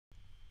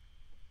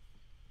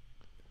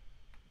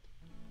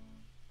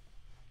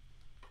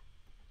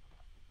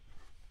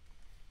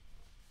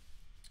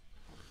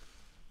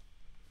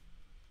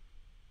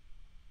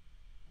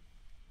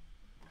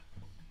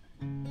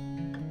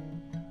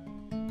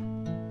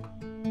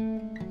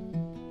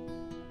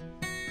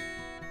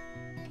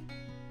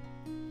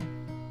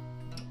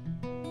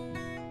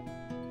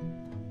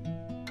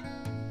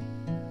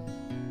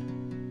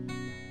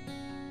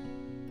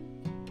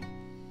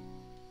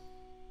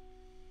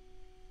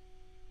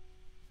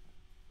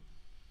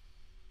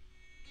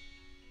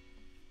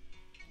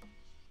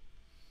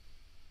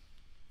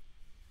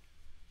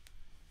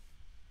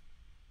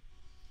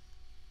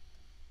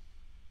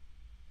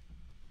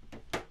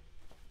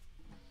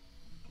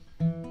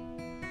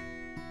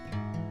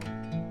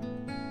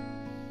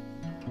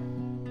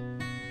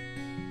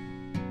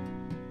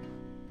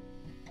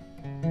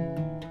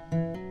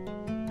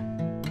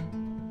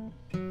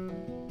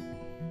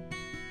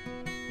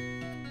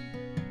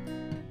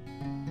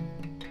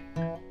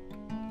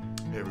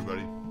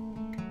Everybody.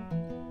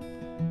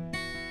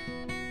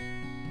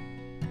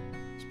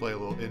 Let's play a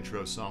little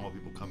intro song while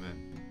people come in.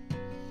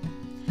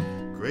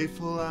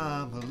 Grateful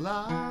I'm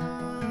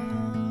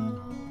alive.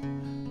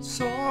 It's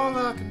all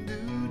I can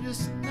do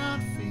just to not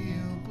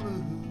feel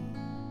blue.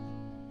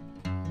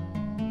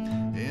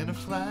 In a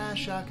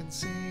flash I can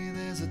see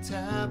there's a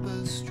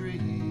tapestry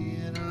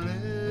and it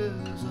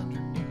lives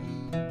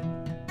underneath.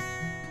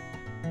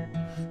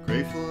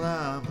 Grateful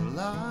I'm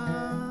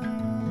alive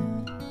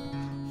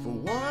for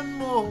one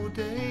more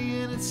day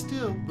and it's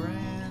still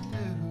brand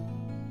new.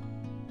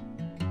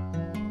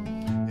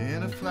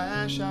 In a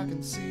flash I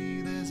can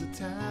see there's a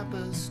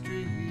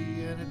tapestry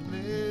and it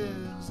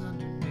lives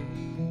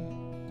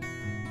underneath.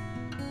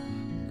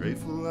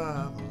 Grateful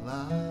I'm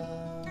alive.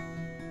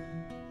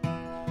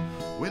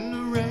 When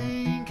the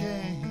rain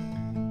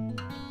came,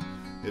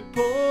 it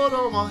poured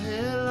on my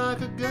head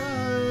like a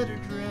gutter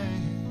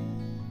drain,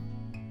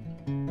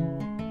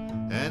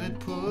 and it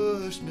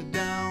pushed me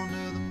down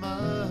to the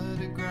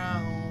muddy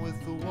ground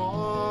with the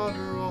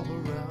water all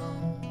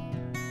around.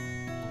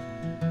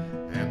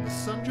 And the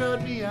sun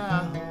dried me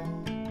out,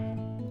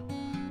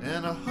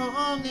 and I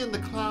hung in the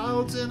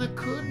clouds and I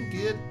couldn't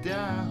get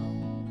down.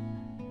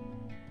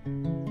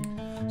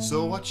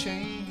 So I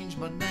changed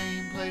my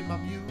name, played my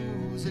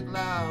music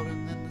loud,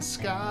 and then the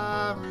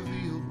sky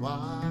revealed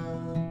why.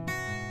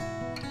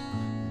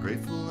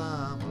 Grateful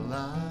I'm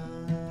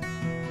alive.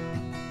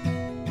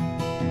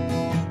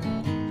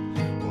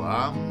 Well,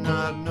 I'm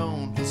not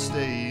known for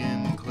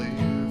staying clear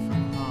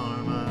from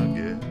harm, I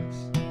guess,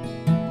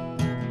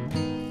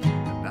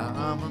 and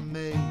I'm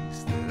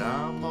amazed that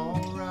I'm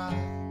alright.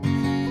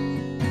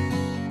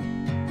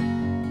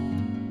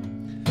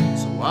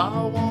 So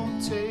I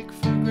won't take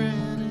for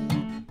granted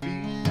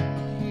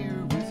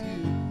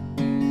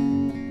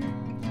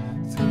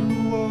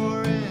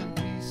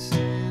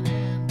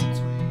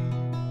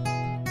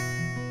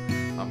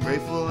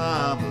grateful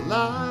I'm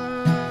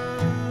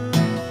alive.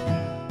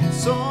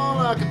 It's all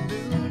I can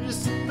do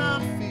just to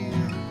not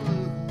feel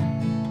blue.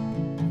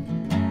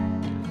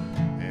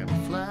 In a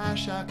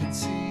flash I can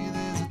see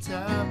there's a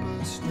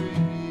tapestry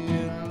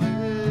and it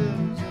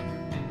lives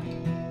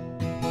underneath.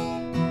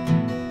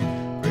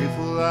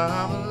 Grateful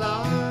I'm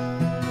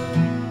alive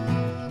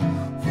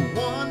for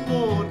one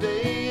more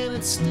day and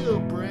it's still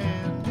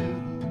brand new.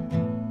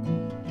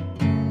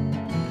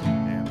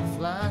 In a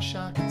flash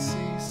I can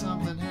see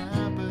something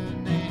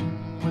happening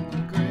with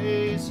the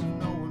grace of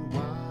knowing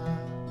why.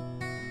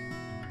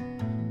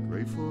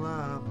 Grateful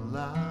I'm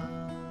alive.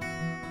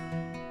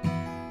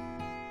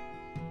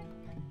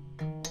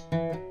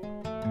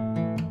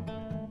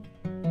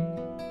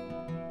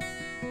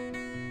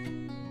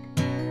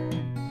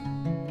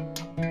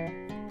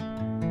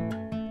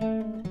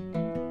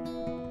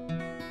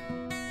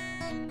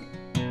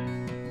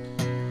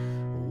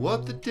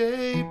 What the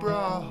day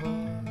brought,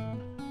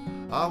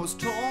 I was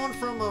torn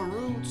from my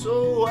roots,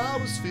 oh, I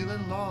was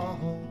feeling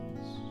lost.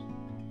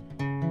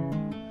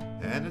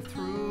 And it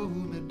threw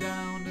me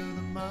down to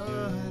the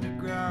muddy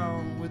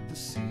ground with the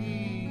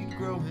seed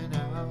growing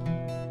out.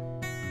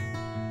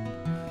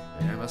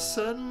 And I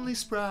suddenly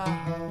sprout.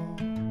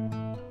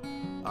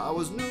 I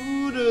was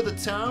new to the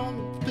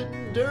town,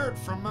 spitting dirt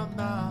from my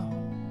mouth.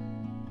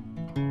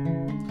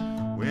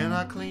 When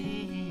I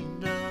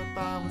cleaned up,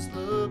 I was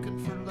looking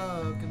for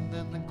luck, and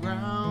then the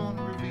ground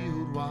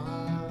revealed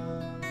why.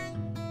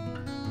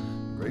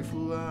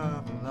 Grateful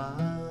I'm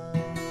alive.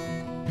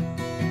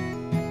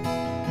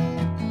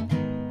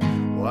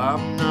 Well,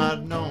 I'm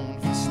not known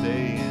for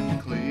staying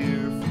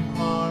clear from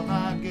harm,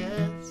 I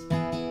guess,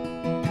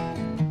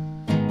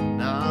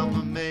 and I'm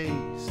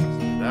amazed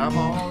that I'm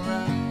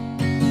alright.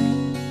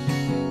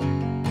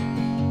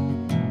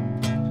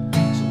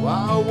 So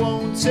I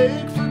won't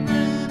take for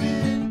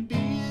granted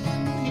being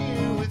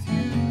here with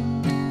you,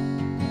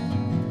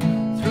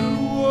 through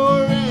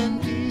war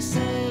and peace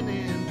and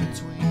in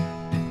between.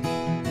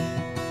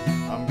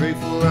 I'm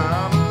grateful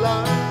I'm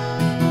alive.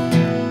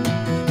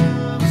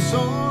 It's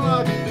all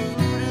I can do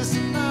just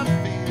to not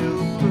feel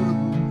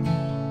blue.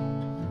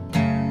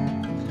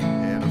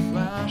 In a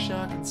flash I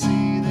can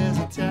see there's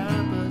a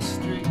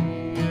tapestry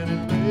and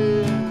it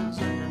lives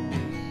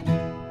underneath.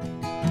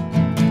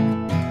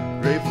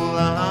 Grateful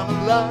I'm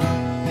alive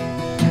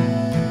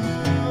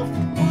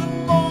for one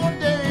more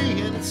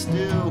day and it's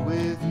still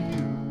with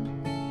you.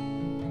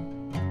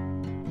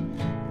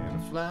 In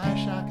a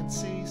flash I can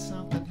see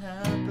something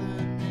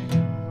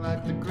happening,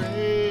 like the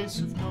grace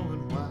of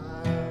knowing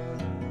why.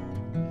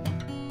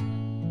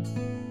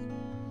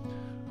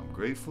 I'm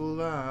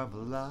grateful I'm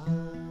alive.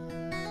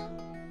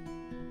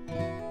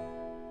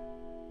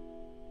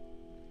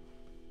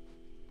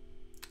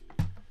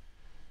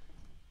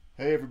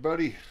 Hey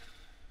everybody,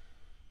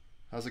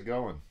 how's it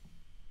going?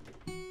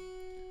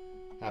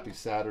 Happy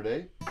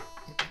Saturday.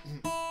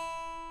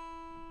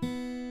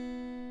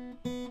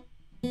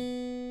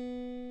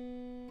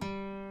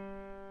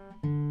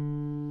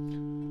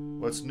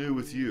 What's new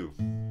with you?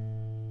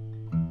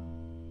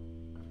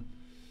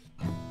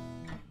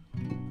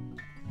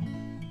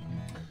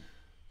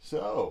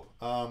 So,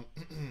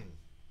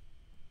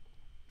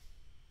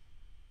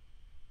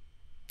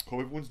 hope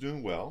everyone's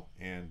doing well,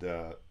 and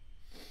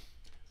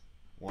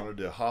wanted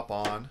to hop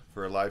on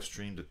for a live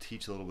stream to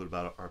teach a little bit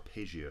about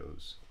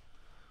arpeggios.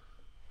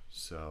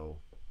 So,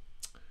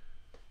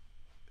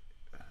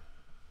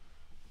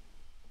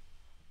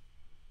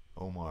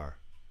 Omar,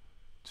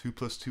 2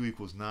 + 2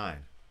 =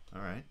 9.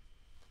 All right.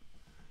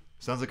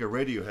 Sounds like a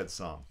Radiohead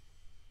song.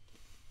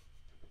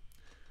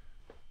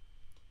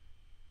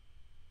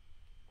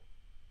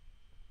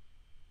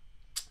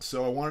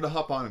 So I wanted to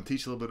hop on and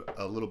teach a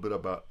little bit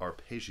about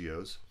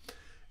arpeggios,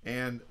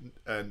 and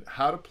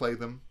how to play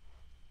them,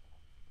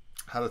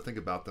 how to think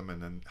about them,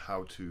 and then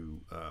how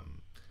to,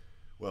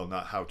 well,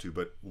 not how to,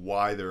 but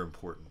why they're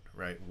important,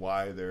 right?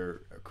 Why they're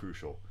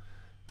crucial.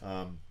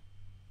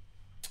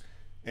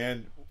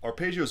 And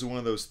arpeggios are one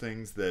of those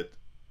things that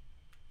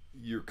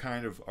you're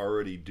kind of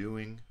already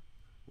doing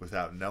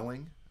without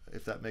knowing,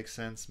 if that makes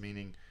sense.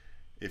 Meaning,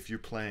 if you're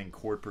playing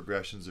chord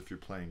progressions, if you're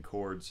playing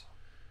chords,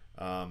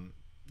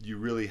 you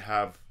really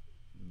have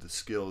the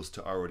skills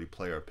to already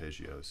play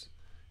arpeggios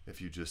if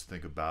you just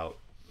think about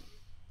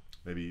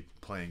maybe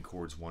playing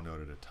chords one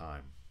note at a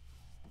time.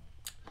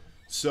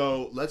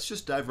 So let's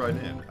just dive right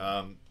in.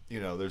 You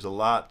know, there's a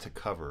lot to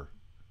cover,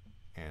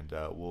 and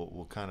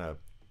we'll kind of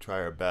try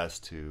our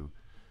best to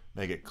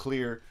make it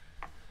clear.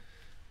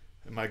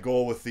 And my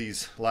goal with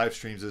these live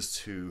streams is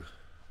to,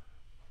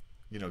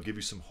 you know, give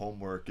you some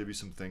homework, give you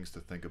some things to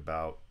think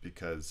about,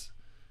 because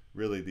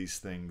really these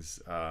things,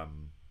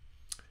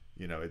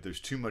 you know, there's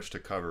too much to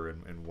cover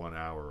in 1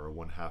 hour or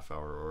 1/2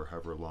 hour or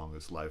however long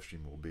this live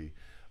stream will be.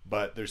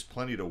 But there's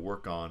plenty to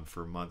work on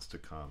for months to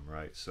come,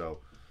 right?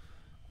 So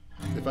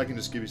if I can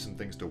just give you some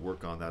things to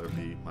work on, that would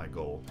be my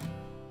goal.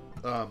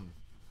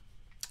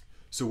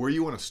 So where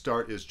you want to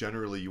start is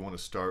generally you want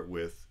to start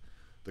with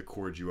the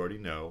chords you already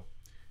know,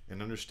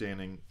 and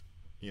understanding,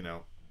 you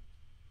know,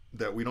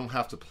 that we don't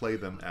have to play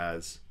them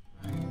as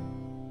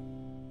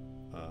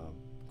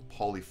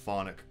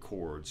polyphonic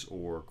chords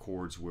or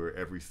chords where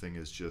everything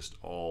is just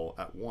all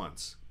at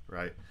once,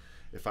 right?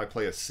 If I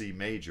play a C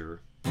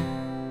major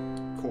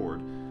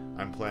chord,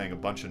 I'm playing a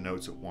bunch of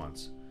notes at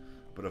once.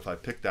 But if I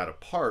pick that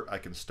apart, I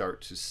can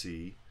start to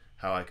see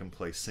how I can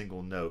play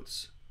single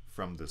notes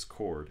from this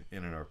chord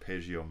in an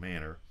arpeggio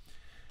manner,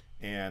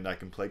 and I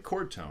can play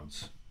chord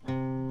tones,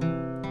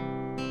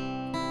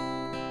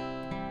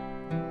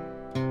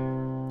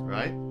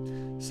 right?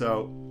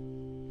 So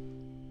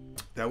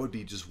that would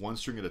be just one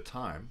string at a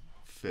time: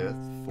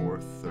 5th,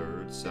 4th,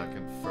 3rd,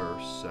 2nd,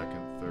 1st,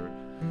 2nd, 3rd.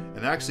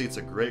 And actually, it's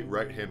a great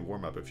right-hand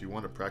warm-up. If you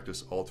want to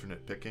practice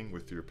alternate picking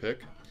with your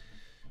pick,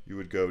 you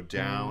would go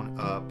down,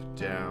 up,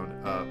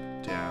 down,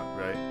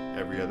 right?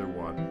 Every other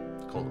one.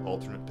 It's called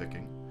alternate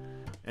picking.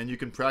 And you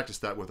can practice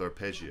that with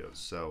arpeggios.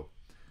 So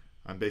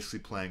I'm basically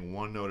playing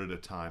one note at a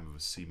time of a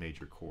C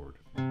major chord.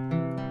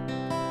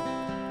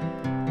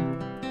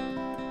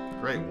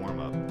 Great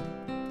warm-up.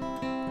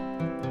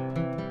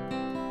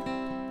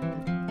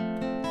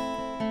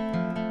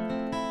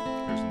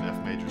 Here's an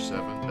F major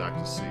 7, back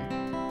to C.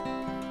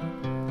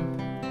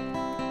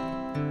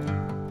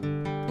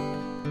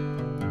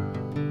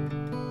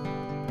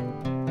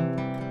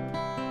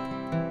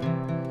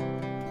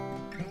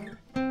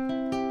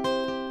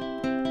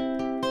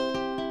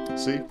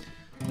 See?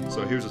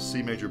 So here's a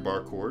C major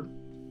bar chord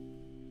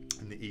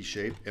in the E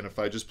shape, and if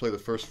I just play the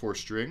first 4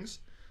 strings,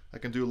 I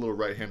can do a little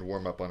right hand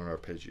warm up on an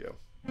arpeggio.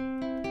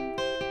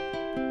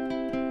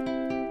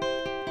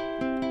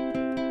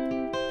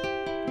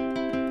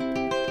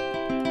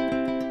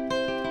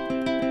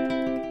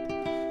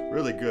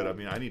 Really good. I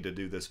mean, I need to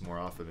do this more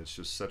often. It's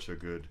just such a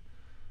good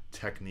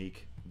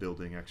technique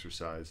building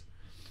exercise,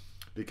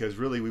 because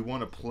really we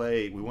want to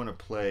play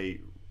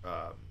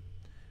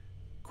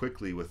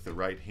quickly with the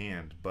right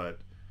hand, but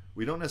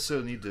we don't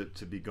necessarily need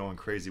to be going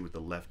crazy with the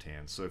left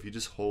hand. So if you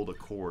just hold a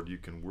chord, you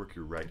can work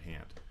your right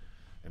hand.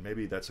 And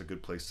maybe that's a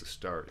good place to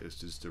start, is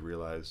just to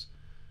realize,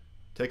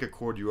 take a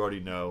chord you already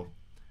know,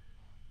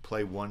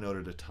 play one note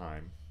at a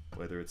time,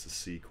 whether it's a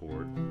C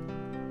chord,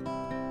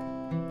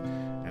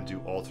 and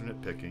do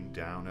alternate picking,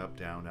 down, up,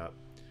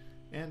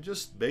 and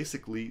just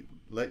basically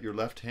let your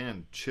left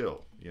hand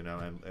chill, you know,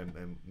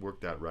 and work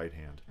that right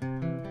hand.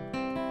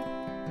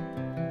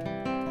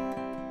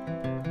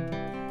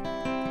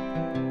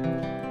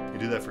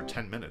 Do that for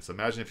 10 minutes.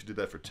 Imagine if you did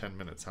that for 10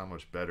 minutes, how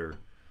much better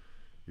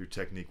your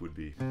technique would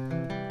be.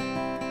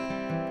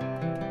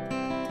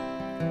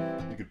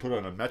 You could put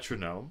on a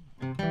metronome,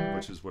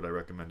 which is what I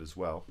recommend as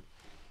well.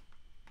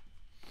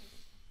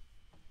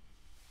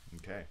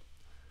 Okay.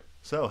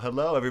 So,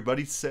 hello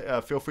everybody.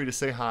 Feel free to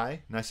say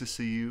hi. Nice to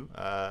see you,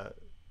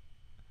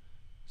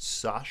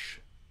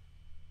 Sash.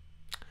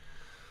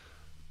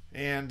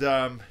 And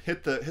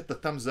hit the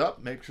thumbs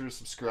up. Make sure to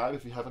subscribe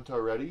if you haven't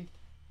already.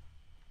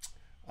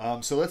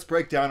 So let's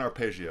break down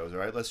arpeggios, all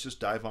right? Let's just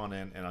dive on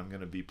in, and I'm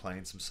going to be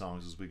playing some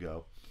songs as we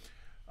go.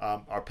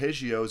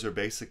 Arpeggios are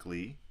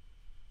basically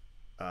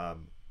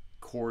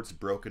chords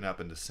broken up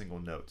into single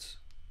notes.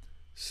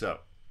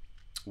 So,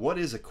 what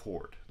is a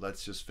chord?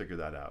 Let's just figure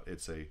that out.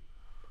 It's a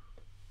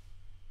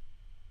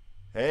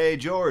Hey,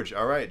 George.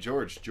 All right,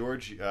 George.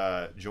 George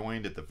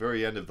joined at the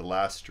very end of the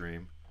last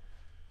stream,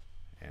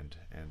 and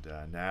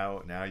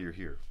now you're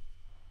here.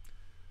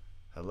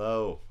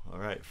 Hello. All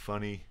right,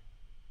 funny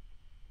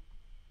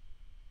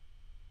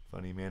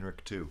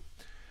Manrick too.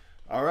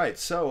 All right,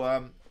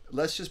 so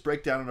let's just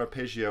break down an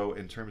arpeggio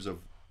in terms of,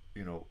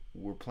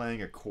 we're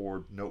playing a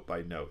chord note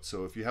by note.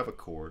 So if you have a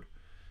chord,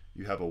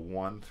 you have a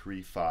 1,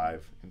 3,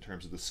 5 in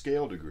terms of the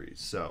scale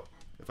degrees. So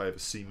if I have a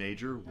C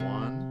major,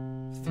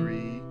 1,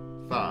 3,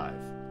 5,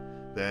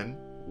 then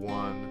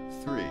 1,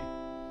 3.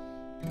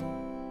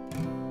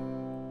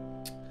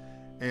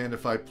 And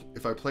if I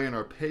play an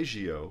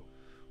arpeggio,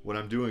 what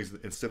I'm doing is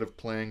instead of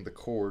playing the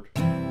chord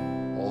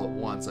all at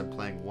once, I'm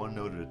playing one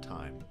note at a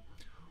time.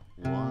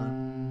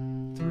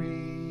 1,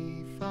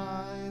 3,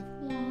 5,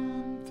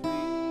 1, 3.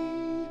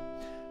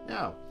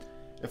 Now,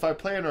 if I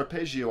play an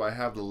arpeggio, I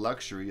have the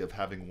luxury of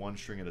having one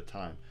string at a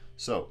time.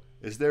 So,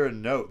 is there a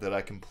note that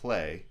I can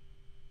play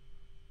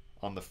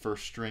on the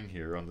first string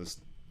here, on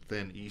this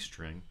thin E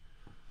string,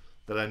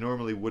 that I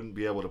normally wouldn't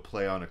be able to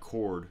play on a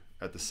chord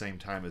at the same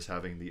time as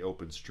having the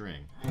open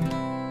string?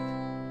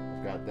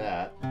 I've got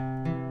that.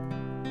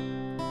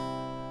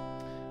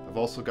 I've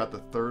also got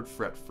the 3rd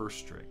fret first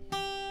string.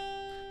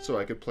 So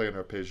I could play an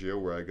arpeggio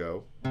where I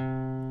go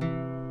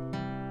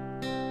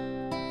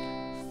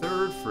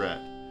 3rd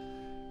fret.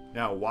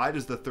 Now, why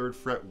does the 3rd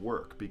fret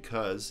work?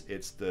 Because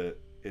it's the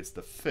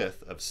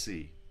 5th of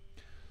C.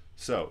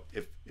 So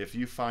if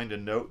you find a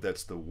note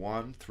that's the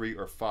 1, 3,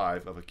 or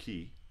 5 of a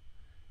key,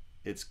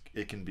 it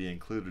can be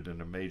included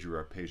in a major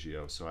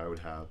arpeggio. So I would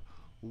have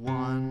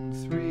 1,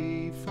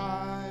 3,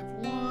 5,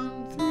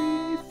 1,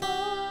 3,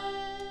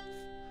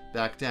 5.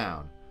 Back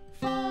down.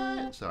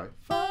 5, 3,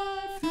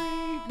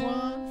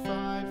 1,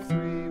 5, 3,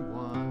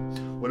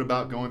 1. What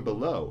about going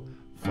below?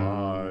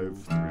 5,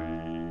 3,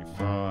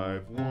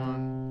 5,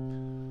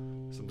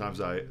 1.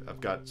 Sometimes I've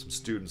got some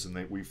students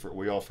and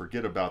we all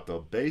forget about the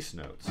bass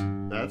notes.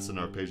 That's an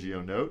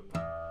arpeggio note.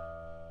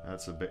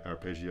 That's an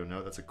arpeggio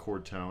note. That's a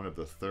chord tone of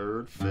the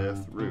 3rd,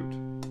 5th root.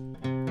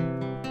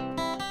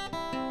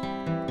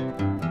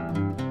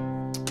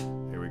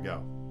 Here we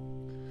go.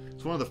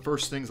 It's one of the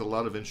first things a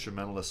lot of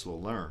instrumentalists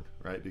will learn,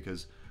 right?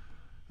 Because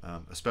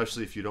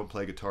especially if you don't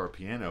play guitar or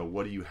piano,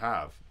 what do you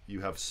have?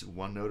 You have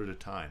one note at a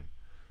time.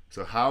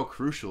 So how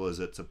crucial is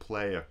it to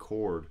play a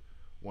chord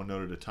one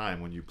note at a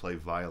time when you play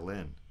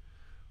violin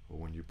or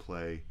when you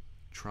play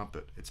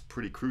trumpet? It's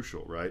pretty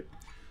crucial, right?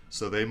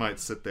 So they might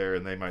sit there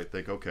and they might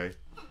think, okay,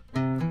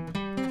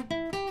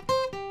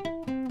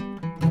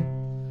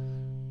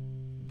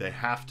 they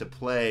have to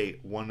play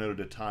one note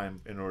at a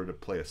time in order to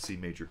play a C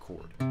major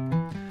chord.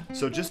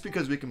 So just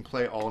because we can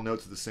play all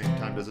notes at the same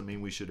time doesn't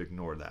mean we should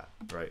ignore that,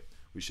 right?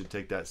 We should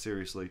take that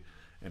seriously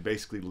and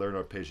basically learn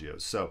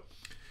arpeggios. So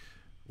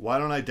why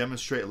don't I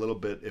demonstrate a little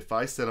bit? If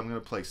I said I'm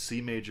going to play C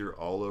major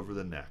all over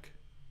the neck,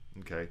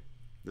 okay?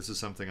 This is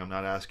something I'm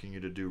not asking you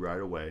to do right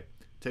away.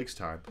 It takes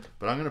time.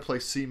 But I'm going to play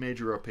C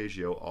major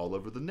arpeggio all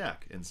over the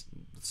neck and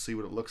see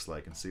what it looks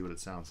like and see what it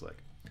sounds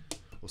like.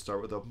 We'll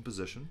start with open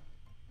position.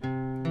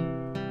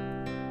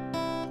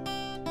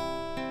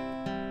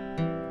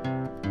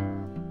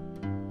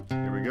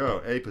 Here we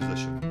go, A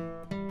position.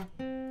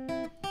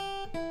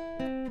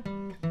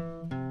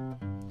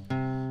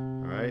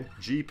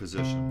 G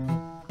position,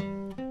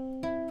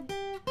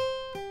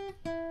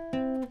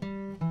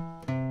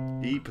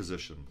 E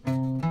position,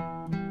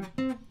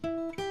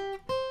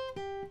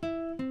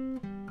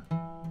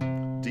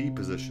 D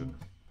position,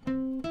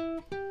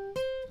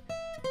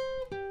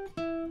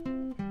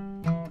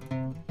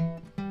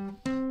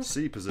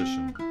 C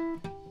position,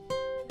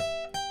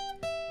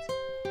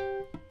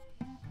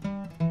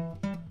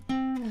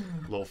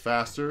 a little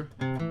faster.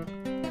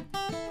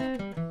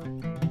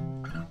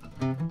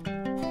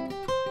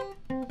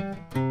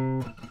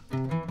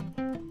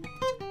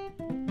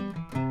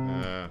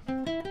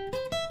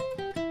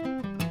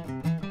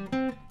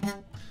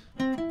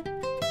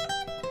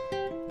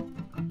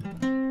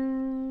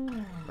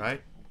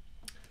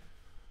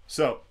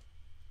 So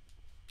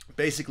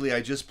basically I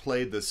just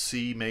played the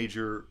C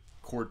major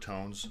chord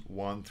tones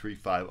 1, 3,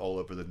 5 all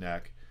over the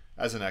neck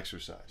as an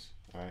exercise.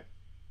 All right.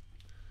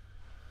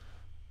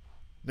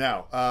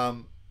 Now,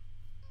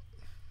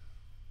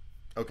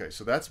 okay,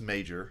 so that's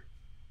major.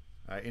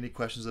 Any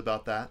questions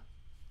about that?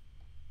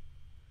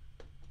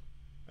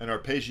 An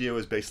arpeggio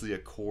is basically a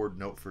chord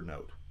note for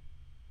note.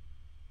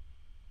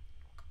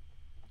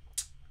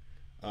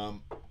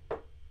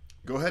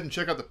 Go ahead and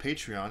check out the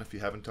Patreon if you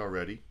haven't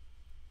already.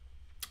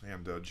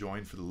 And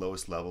join for the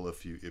lowest level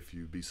if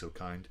you'd be so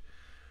kind.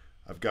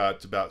 I've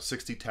got about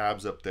 60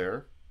 tabs up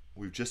there.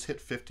 We've just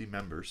hit 50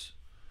 members,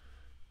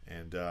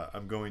 and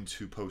I'm going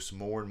to post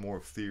more and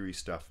more theory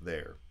stuff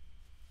there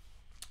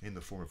in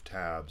the form of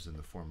tabs, in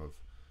the form of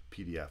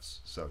PDFs.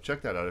 So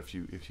check that out if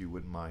you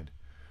wouldn't mind.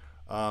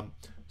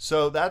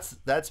 So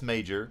that's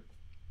major.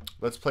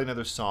 Let's play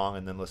another song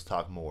and then let's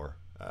talk more.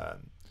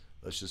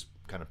 Let's just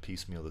kind of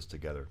piecemeal this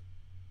together.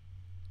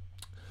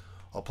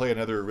 I'll play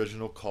another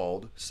original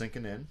called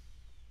Sinking In.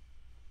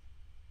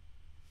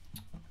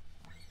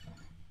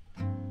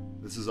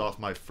 This is off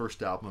my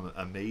first album,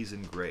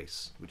 Amazing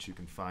Grace, which you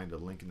can find a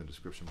link in the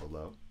description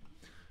below.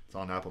 It's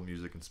on Apple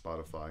Music and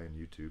Spotify and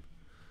YouTube.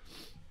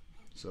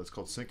 So it's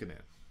called Sinking In.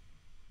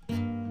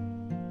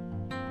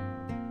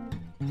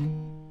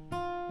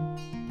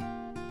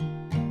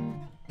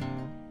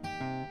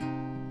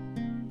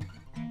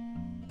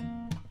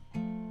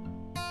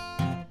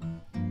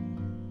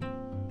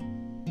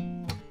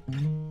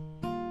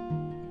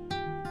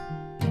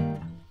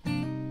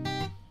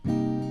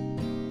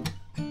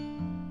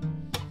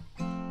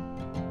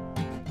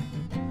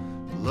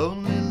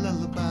 Lonely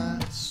lullaby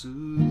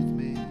soothe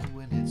me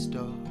when it's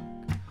dark,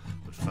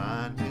 but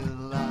find me the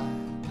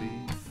light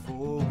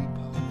before we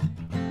part.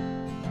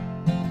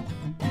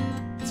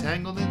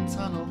 Tangled in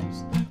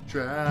tunnels,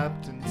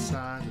 trapped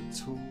inside a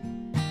tool,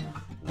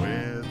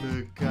 where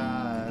the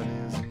guide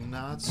is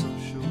not so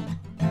sure.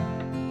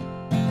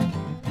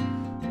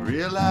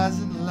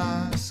 Realizing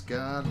life's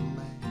got a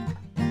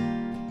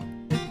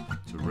lane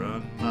to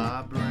run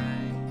my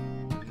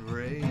brain and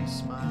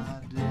race my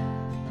days.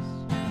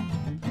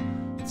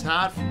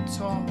 Tired from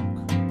talk,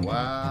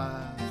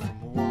 wide from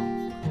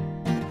walk,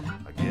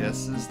 I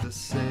guess as they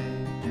say,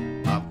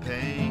 my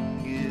pain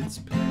gets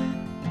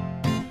paid.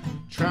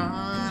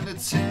 Trying to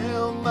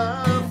tell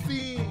my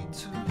feet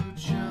to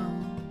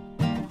jump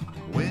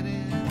when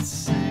it's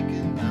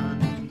sinking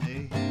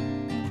underneath.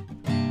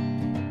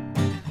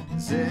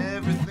 Is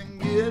everything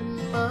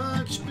getting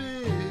much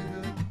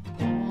bigger,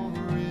 or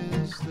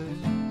is this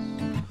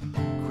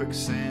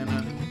quicksand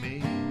under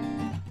me?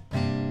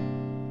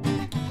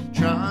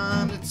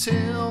 Trying to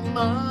tell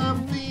my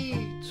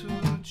feet to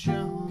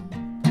jump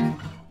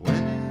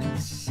when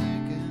it's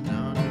sinking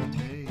under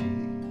me.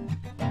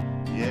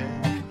 Yeah,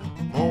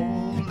 I'm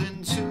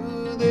holding to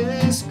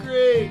this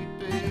great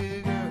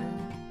big earth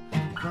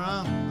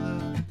from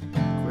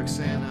the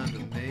quicksand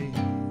under me.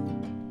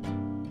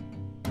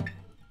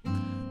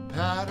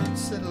 Patterns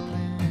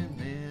settling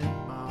in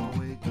my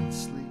waking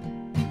sleep.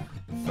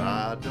 If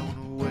I don't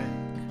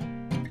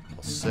awake,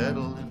 I'll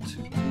settle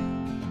into deep.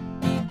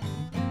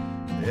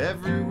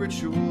 Every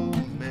ritual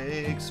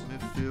makes me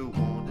feel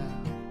worn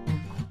out.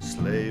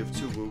 Slave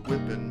to a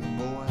whipping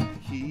boy,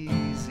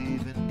 he's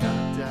even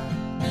got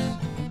doubts.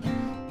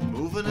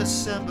 Moving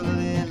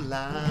assembly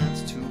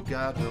lines to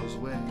God knows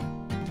where.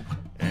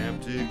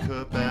 Empty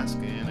cup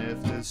asking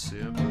if there's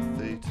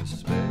sympathy to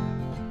spare.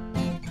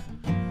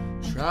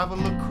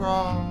 Travel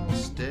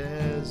across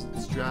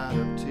deserts, dried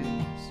up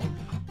tears,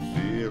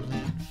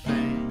 feeling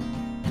faint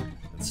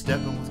and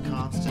stepping with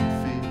constant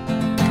fear.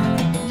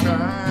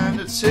 Trying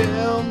to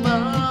tell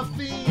my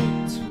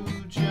feet to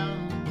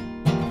jump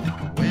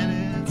when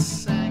it's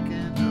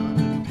sinking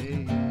under me.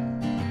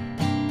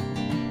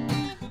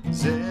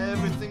 Is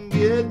everything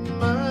getting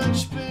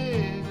much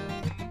bigger,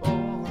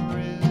 or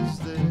is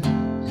this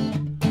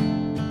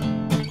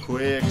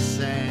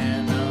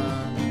quicksand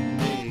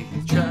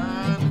underneath?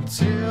 Trying to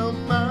tell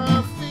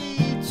my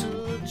feet to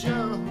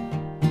jump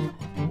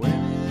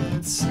when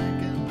it's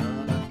sinking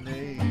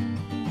underneath.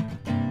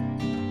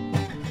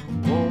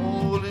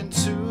 Holding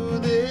to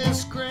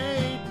this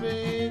great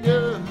big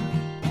earth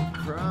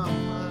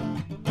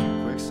from the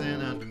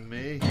quicksand under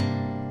me.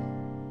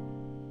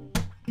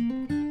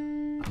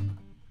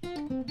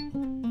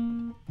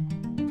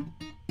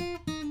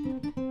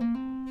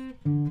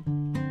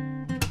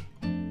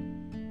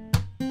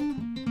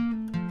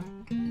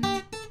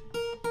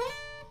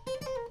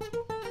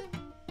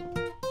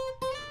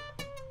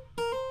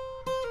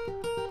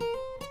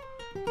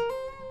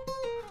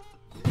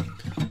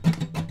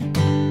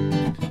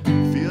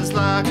 Feels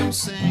like I'm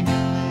sinking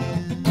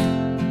in.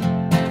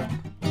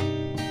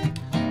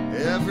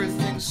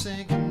 Everything's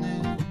sinking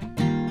in.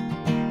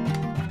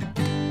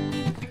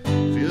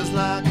 Feels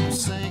like I'm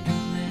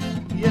sinking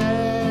in.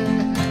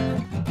 Yeah.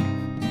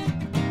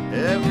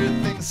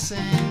 Everything's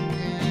sinking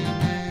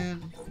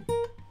in.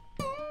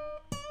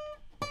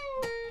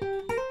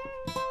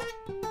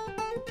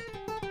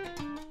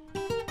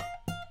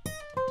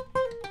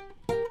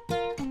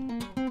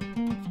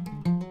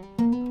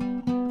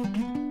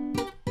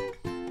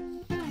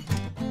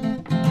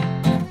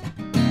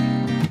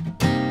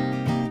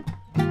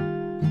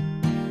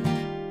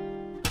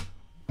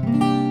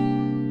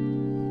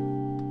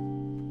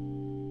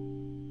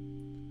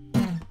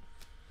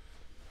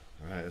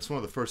 It's one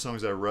of the first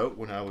songs I wrote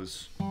when I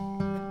was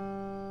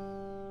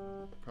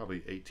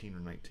probably 18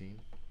 or 19.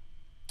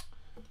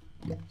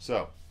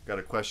 So, got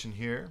a question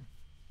here.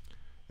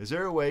 Is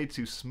there a way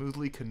to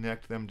smoothly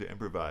connect them to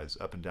improvise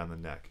up and down the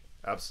neck?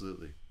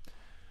 Absolutely.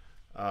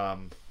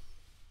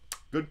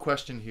 Good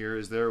question here.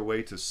 Is there a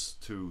way to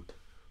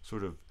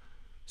sort of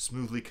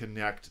smoothly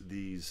connect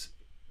these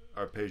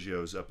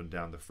arpeggios up and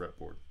down the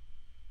fretboard?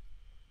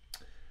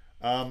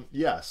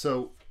 Yeah,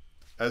 so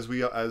as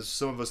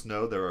some of us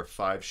know, there are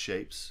 5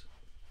 shapes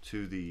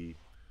to the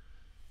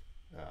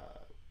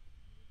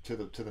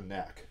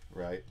neck,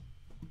 right?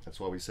 That's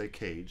why we say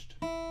caged.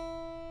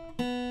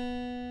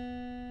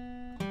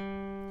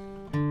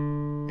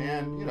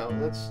 And you know,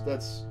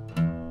 that's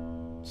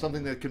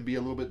something that can be a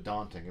little bit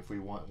daunting if we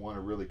want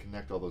to really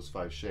connect all those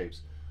 5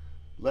 shapes.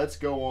 let's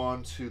go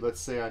on to, let's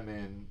say I'm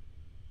in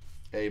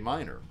A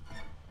minor.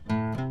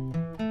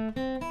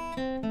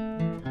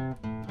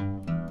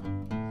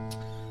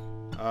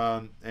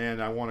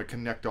 And I want to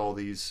connect all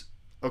these.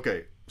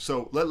 Okay,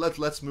 so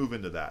let's move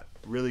into that.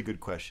 Really good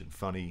question.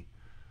 Funny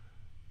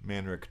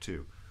Manrick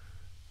too.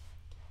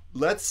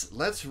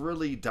 Let's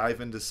really dive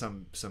into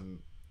some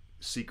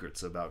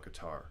secrets about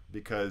guitar,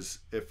 because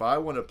if I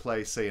want to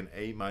play, say, an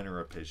A minor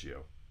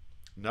arpeggio,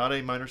 not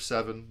A minor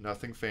 7,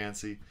 nothing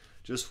fancy,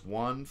 just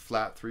one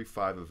flat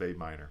 3/5 of A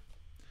minor,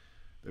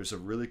 there's a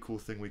really cool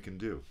thing we can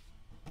do.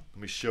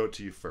 Let me show it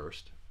to you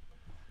first,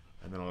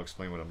 and then I'll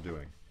explain what I'm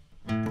doing.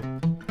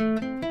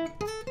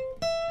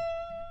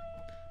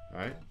 All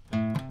right.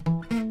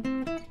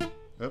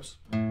 Oops.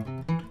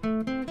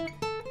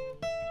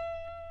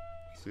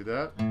 See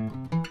that?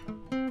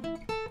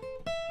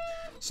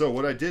 So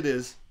what I did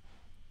is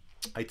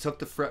I took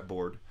the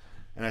fretboard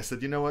and I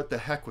said, you know what? The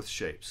heck with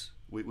shapes.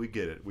 We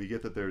get it. We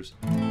get that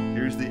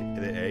here's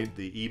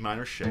the E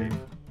minor shape,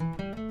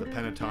 the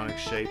pentatonic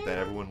shape that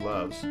everyone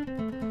loves.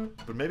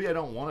 But maybe I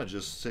don't want to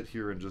just sit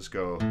here and just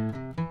go.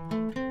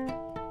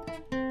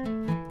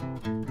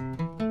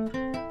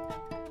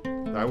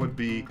 That would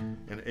be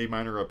an A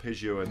minor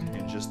arpeggio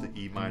in just the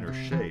E minor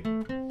shape.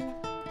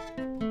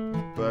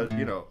 But,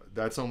 you know,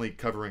 that's only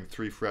covering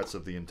 3 frets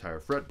of the entire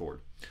fretboard.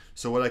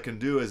 So what I can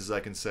do is I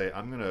can say,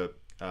 I'm going to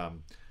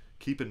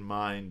keep in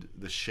mind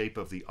the shape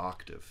of the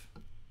octave.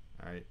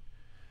 All right?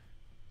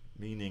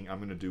 Meaning I'm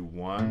going to do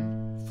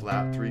 1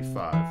 flat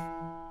 3/5.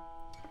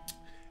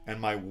 And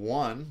my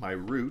 1, my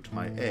root,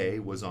 my A,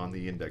 was on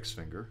the index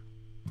finger.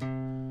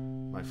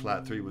 My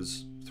flat 3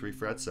 was 3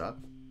 frets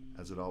up,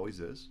 as it always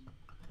is.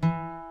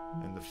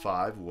 And the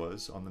 5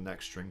 was on the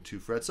next string 2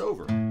 frets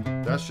over.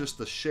 That's just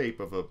the shape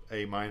of a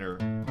A minor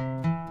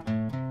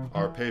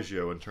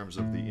arpeggio in terms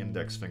of the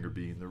index finger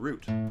being the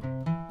root.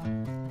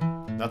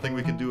 Nothing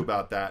we can do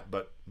about that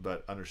but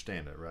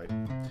understand it, right?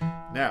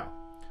 Now,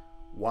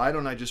 why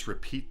don't I just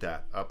repeat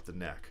that up the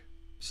neck?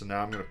 So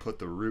now I'm going to put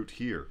the root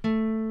here.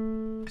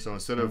 So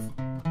instead of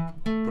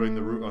putting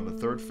the root on the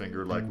 3rd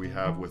finger like we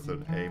have with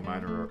an A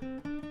minor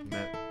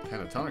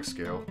pentatonic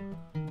scale,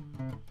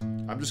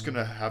 I'm just going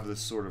to have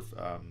this sort of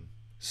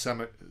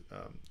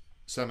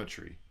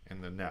symmetry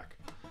in the neck.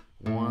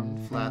 1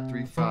 flat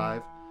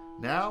 3/5.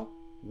 Now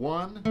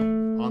 1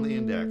 on the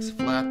index,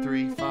 flat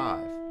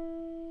 3/5.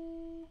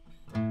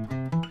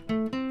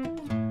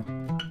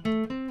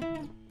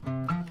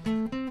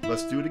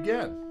 Let's do it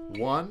again.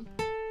 1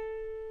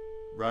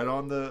 right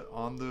on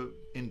the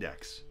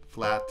index,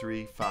 flat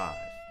 3/5.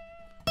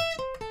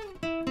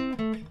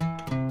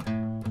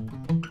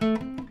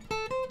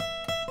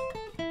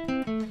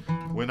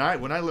 When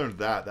I learned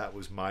that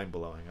was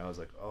mind-blowing. I was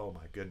like, oh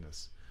my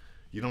goodness.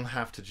 You don't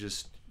have to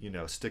just, you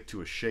know, stick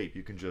to a shape.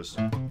 You can just,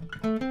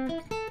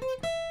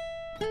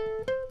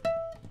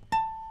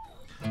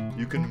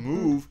 you can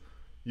move.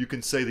 You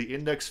can say the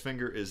index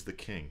finger is the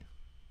king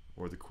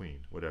or the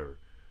queen, whatever.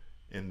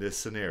 In this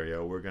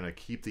scenario, we're going to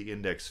keep the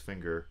index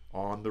finger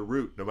on the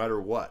root no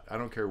matter what. I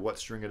don't care what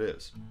string it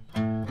is.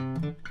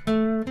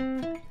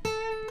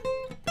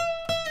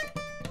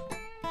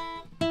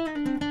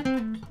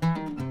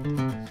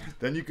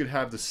 Then you could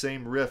have the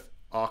same riff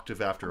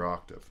octave after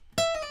octave.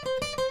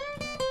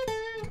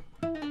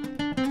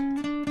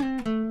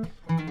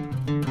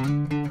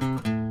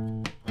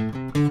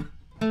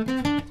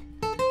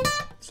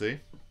 See?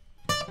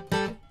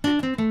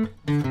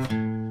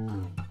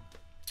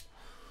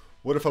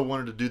 What if I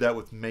wanted to do that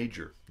with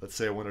major? Let's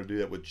say I want to do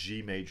that with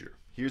G major.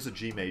 Here's a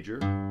G major.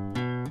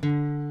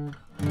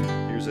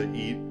 Here's a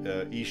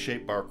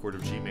E-shaped bar chord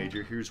of G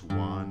major. Here's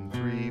 1,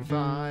 3,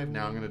 5.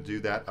 Now I'm going to do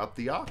that up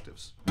the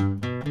octaves.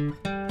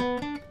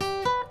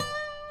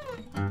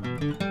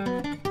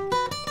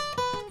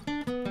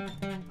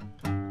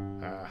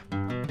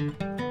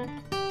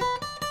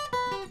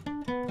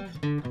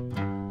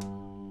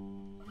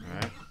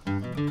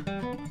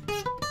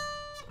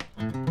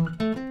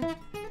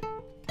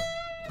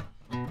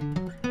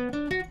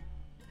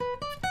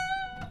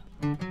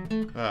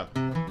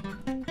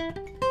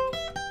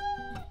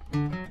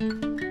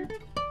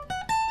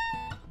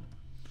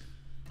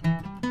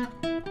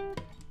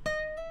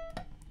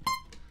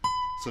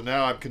 So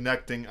now I'm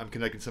connecting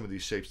some of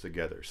these shapes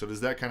together. So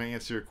does that kind of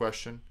answer your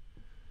question?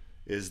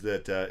 Is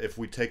that if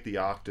we take the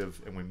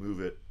octave and we move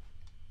it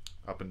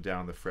up and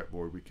down the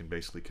fretboard, we can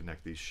basically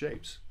connect these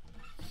shapes.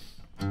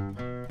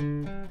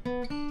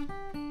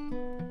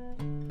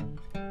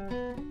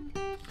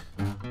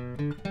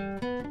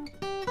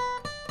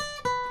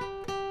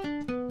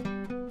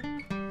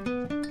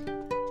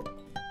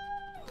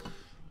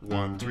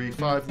 One, 3,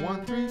 5,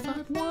 1, 3,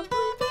 5, 1,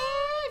 3,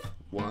 5.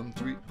 1,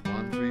 3,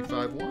 1, 3,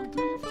 5, 1,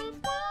 3, 5,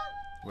 1.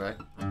 Right?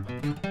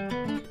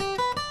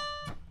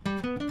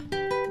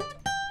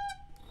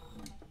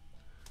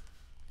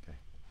 Okay.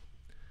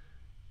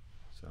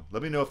 So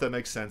let me know if that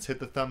makes sense. Hit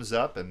the thumbs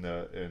up and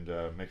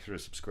make sure to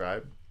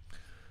subscribe.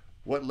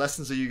 What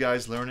lessons are you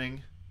guys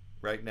learning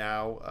right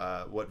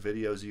now? What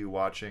videos are you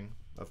watching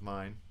of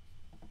mine?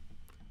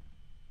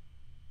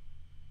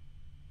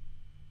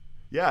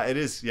 Yeah, it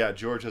is. Yeah,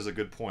 George has a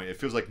good point. It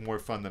feels like more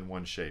fun than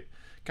one shape.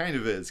 Kind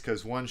of is,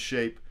 because one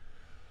shape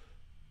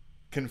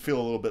can feel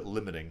a little bit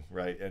limiting,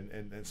 right?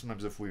 And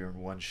sometimes if we're in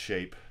one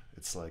shape,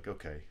 it's like,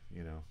 okay,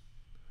 you know,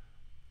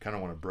 kind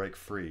of want to break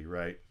free,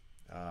 right?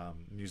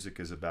 Music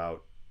is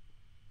about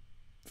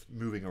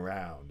moving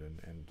around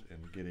and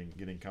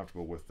getting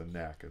comfortable with the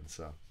neck. And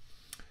so,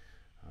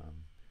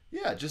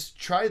 yeah, just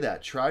try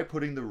that. Try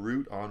putting the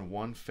root on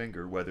one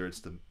finger, whether it's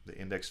the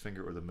index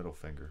finger or the middle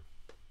finger.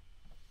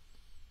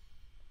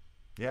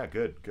 Yeah,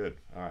 good, good.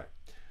 All right.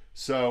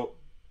 So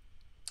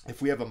if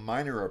we have a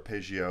minor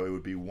arpeggio, it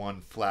would be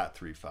 1 flat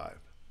 3/5.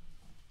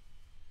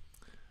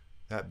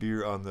 That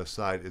beer on the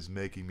side is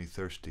making me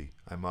thirsty.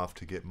 I'm off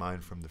to get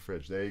mine from the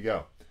fridge. There you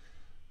go.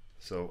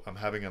 So I'm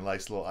having a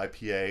nice little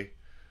IPA.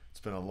 It's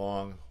been a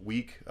long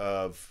week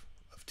of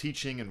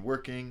teaching and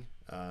working.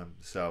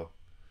 So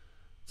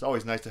it's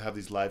always nice to have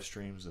these live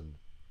streams and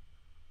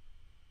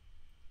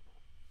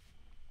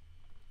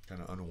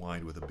kind of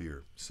unwind with a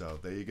beer. So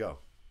there you go.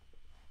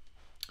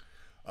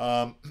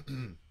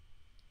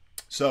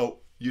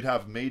 So you'd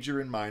have major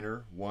and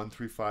minor, 1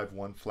 3/5,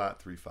 1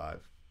 flat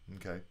 3/5.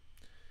 Okay.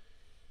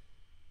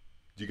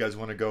 Do you guys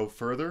want to go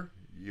further?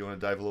 You want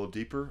to dive a little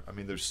deeper? I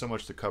mean, there's so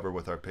much to cover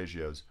with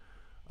arpeggios.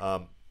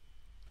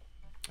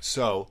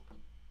 So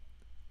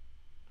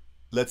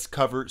let's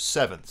cover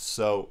sevenths.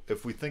 So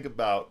if we think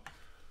about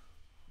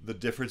the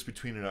difference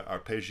between an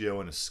arpeggio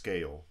and a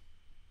scale,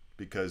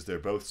 because they're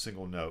both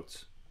single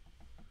notes.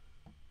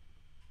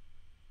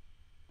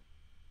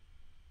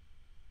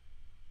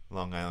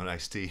 Long Island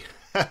iced tea.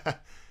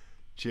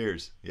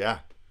 Cheers. Yeah.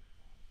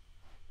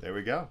 There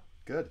we go.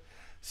 Good.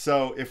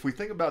 So if we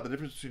think about the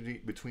difference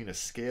between a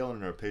scale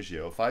and an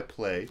arpeggio, if I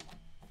play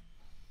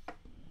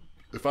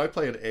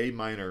an A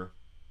minor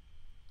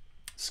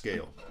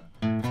scale,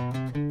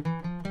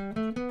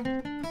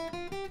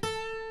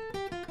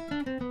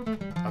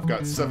 I've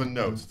got 7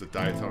 notes, the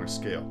diatonic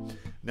scale.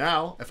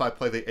 Now, if I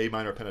play the A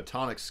minor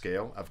pentatonic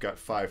scale, I've got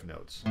 5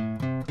 notes.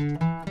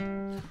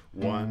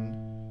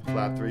 1,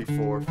 flat 3,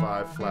 4,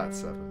 5, flat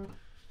 7.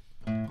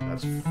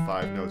 That's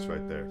 5 notes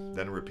right there.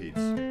 Then it repeats.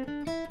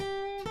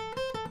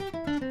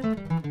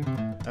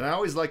 And I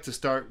always like to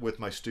start with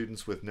my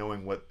students with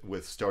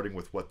starting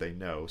with what they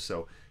know.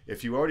 So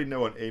if you already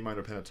know an A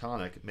minor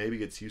pentatonic,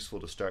 maybe it's useful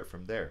to start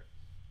from there.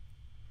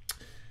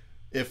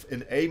 If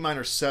an A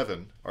minor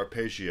 7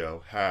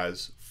 arpeggio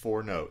has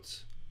 4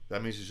 notes,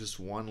 that means it's just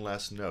one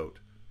less note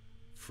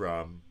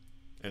from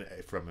a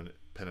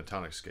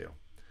pentatonic scale.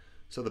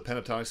 So the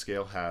pentatonic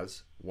scale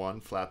has 1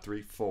 flat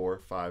 3, 4,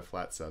 5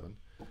 flat 7.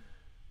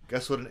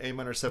 Guess what an A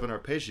minor 7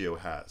 arpeggio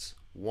has?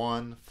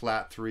 1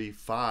 flat 3,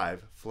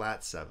 5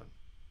 flat 7.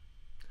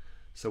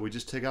 So we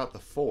just take out the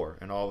 4,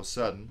 and all of a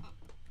sudden,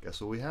 guess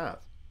what we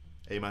have?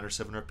 A minor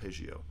 7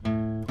 arpeggio.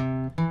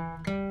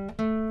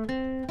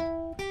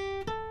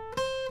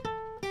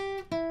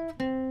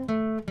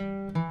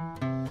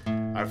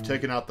 I've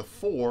taken out the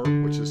 4,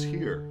 which is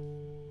here.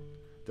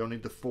 Don't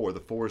need the 4. The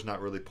 4 is not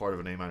really part of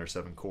an A minor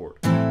 7 chord.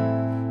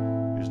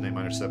 Here's an A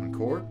minor 7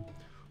 chord.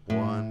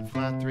 1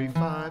 flat 3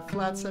 5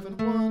 flat 7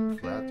 1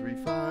 flat 3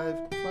 5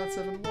 flat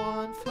 7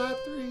 1 flat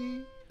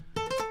 3.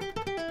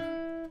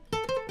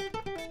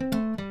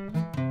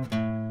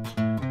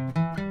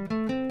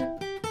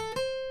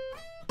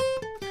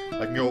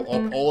 I can go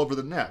all over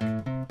the neck.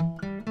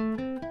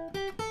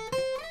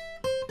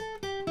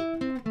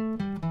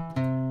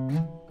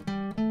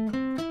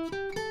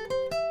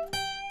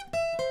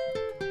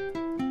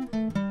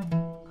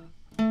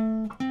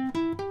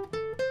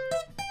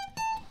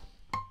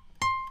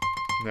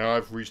 Now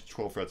I've reached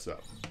 12 frets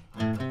up.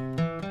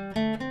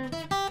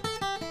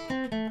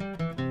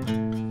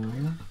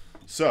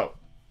 So,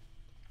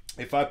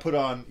 if I put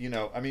on, you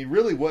know, I mean,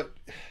 really what,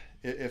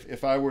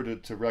 if I were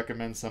to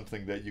recommend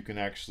something that you can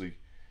actually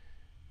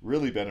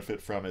really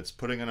benefit from, it's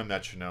putting on a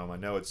metronome. I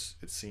know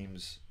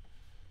sometimes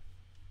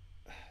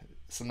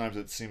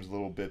it seems a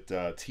little bit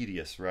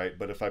tedious, right?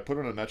 But if I put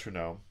on a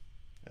metronome,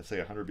 let's say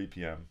 100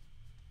 BPM,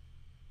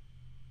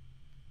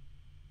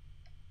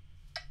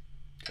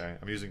 okay,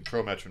 I'm using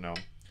Pro Metronome.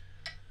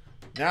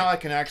 Now I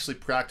can actually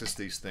practice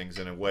these things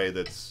in a way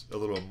that's a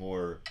little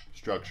more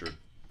structured.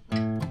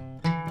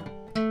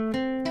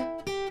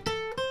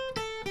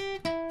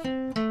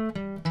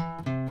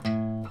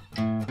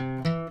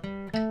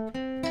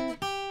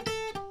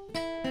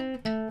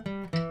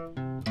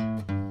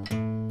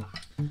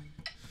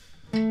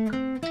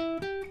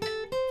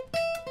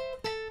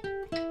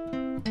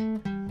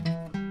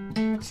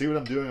 See what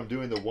I'm doing? I'm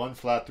doing the 1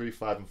 flat 3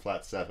 5 and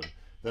flat 7.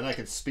 Then I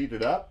can speed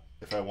it up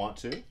if I want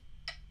to.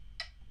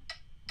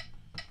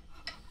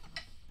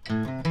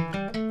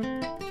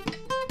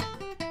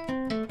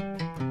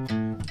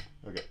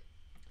 Okay.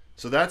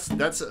 So that's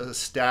a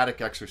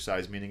static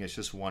exercise, meaning it's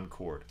just one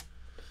chord.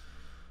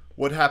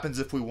 What happens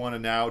if we want to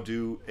now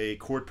do a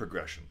chord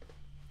progression?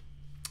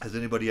 Has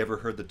anybody ever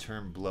heard the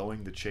term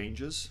blowing the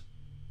changes?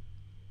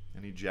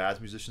 Any jazz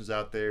musicians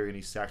out there?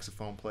 Any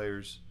saxophone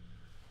players?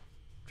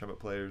 Trumpet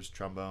players?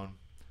 Trombone?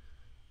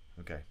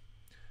 Okay.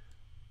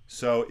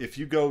 So if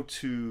you go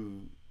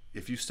to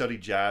if you study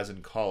jazz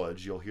in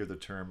college, you'll hear the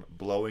term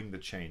blowing the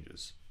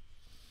changes.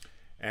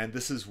 And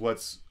this is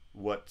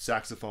what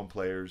saxophone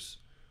players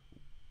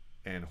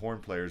and horn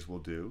players will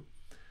do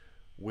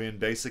when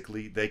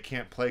basically they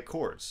can't play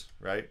chords,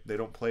 right? They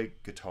don't play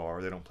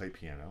guitar, they don't play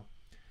piano,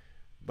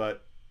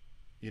 but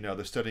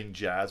they're studying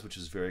jazz, which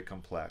is very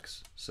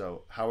complex.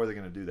 So how are they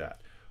going to do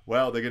that?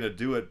 Well, they're going to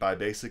do it by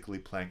basically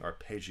playing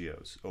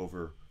arpeggios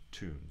over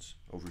tunes,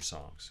 over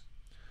songs.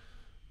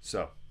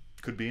 So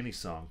could be any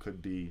song,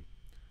 could be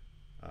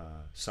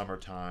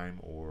Summertime,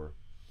 or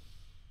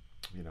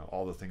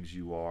All the Things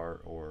You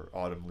Are, or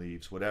Autumn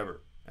Leaves,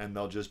 whatever. And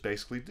they'll just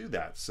basically do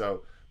that.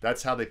 So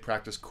that's how they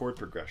practice chord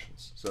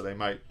progressions. So they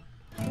might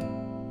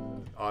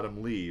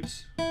Autumn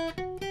Leaves.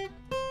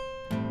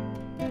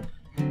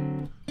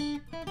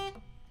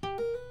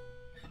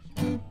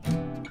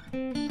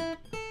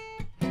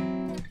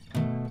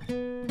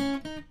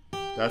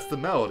 That's the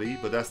melody,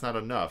 but that's not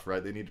enough,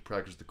 right? They need to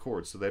practice the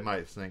chords. So they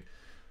might think,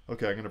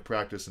 okay, I'm going to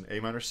practice an A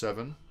minor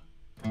 7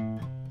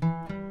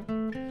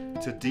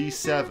 to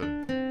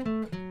D7,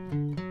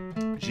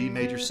 G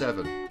major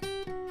 7,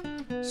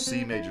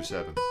 C major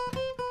 7,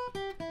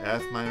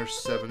 F minor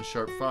 7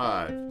 sharp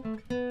 5,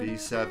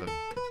 B7,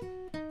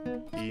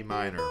 E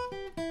minor,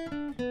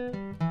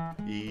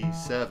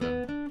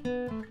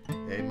 E7,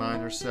 A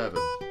minor 7,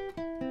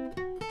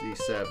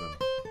 D7.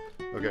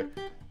 Okay,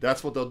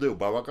 that's what they'll do.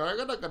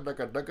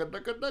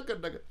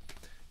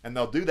 And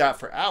they'll do that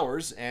for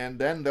hours, and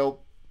then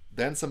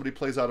somebody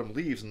plays Autumn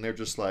Leaves, and they're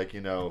just like,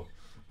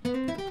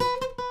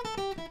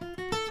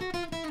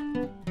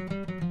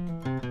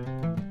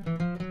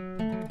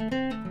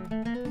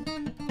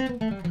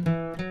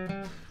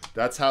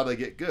 that's how they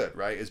get good,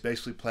 right? Is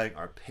basically playing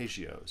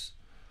arpeggios.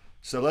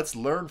 So let's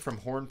learn from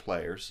horn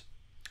players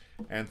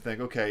and think,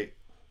 okay,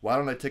 why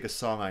don't I take a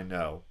song I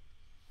know?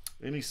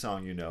 Any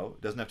song you know.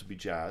 It doesn't have to be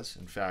jazz.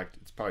 In fact,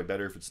 it's probably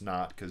better if it's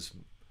not, because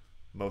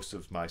most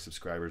of my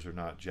subscribers are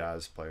not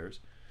jazz players.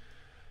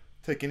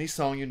 Take any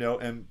song you know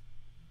and,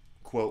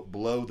 quote,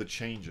 blow the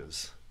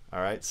changes.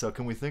 All right, so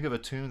can we think of a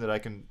tune that I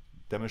can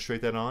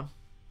demonstrate that on?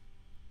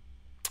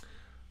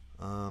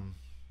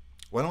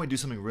 Why don't we do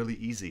something really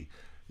easy?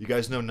 You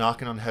guys know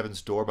Knocking on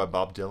Heaven's Door by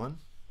Bob Dylan?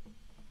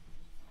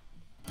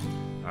 All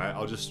right,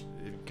 I'll just,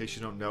 in case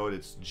you don't know it,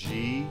 it's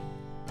G,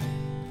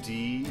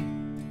 D,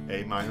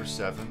 A minor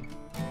 7.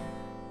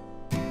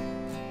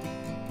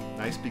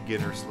 Nice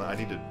beginner slide. I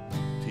need to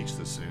teach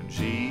this soon.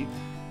 G,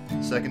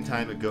 second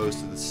time it goes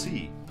to the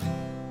C.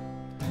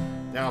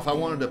 Now, if I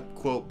wanted to,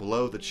 quote,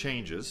 blow the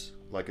changes,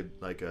 like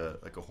a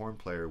horn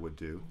player would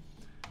do,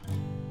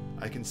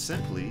 I can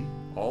simply,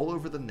 all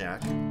over the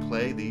neck,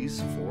 play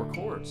these 4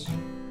 chords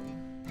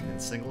in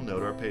single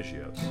note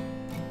arpeggios.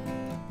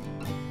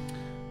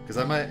 Because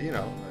I might,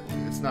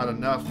 it's not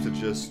enough to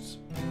just,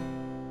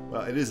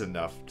 well, it is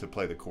enough to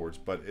play the chords,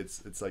 but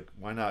it's like,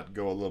 why not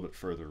go a little bit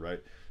further,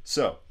 right?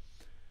 So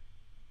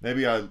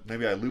maybe I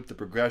loop the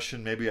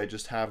progression, maybe I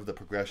just have the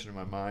progression in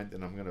my mind,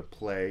 and I'm going to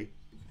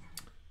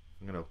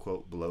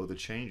quote, blow the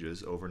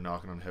changes over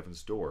Knocking on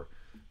Heaven's Door.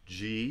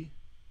 G,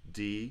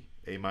 D,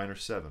 A minor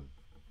 7.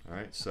 All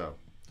right, so.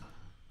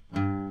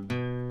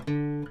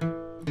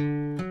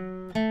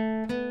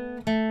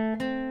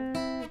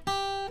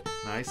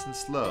 Nice and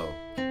slow.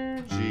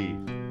 G,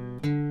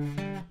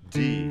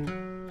 D,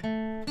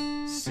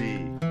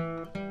 C,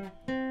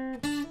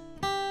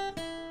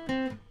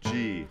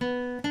 G,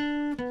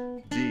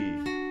 D,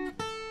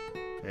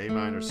 A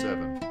minor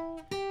 7,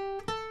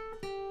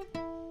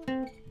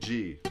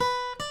 G,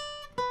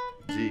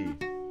 D,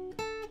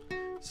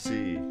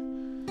 C.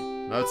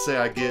 Now let's say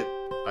I get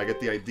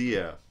the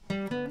idea.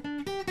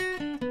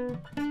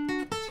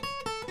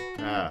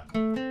 Ah.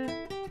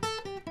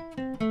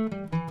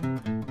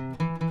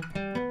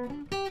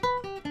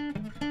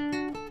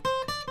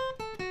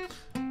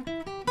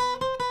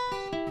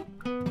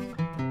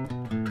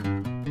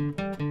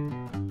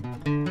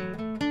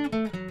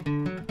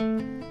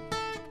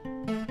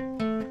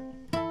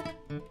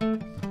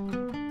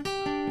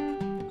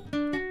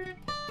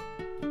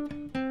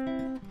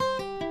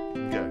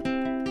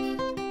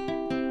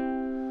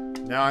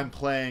 Now I'm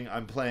playing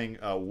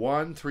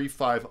 1, 3,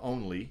 5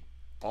 only,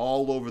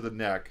 all over the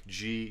neck.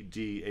 G,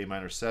 D, A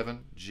minor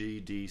 7, G,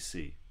 D,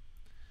 C.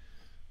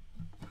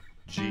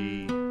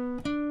 G,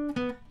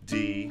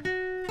 D,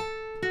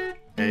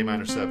 A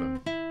minor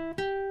 7.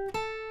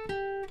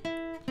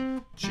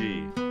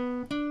 G,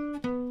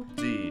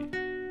 D,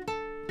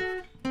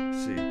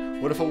 C.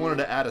 What if I wanted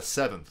to add a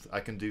 7th? I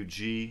can do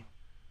G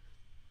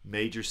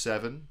major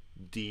 7,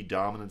 D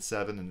dominant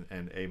 7,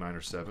 and A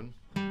minor 7.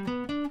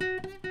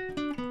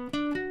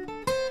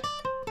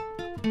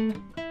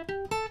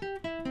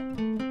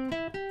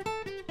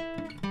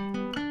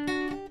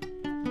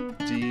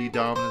 D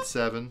dominant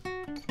 7,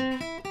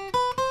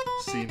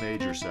 C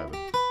major 7.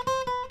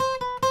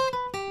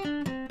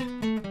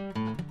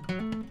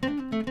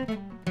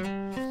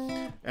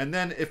 And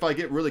then if I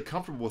get really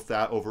comfortable with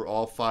that over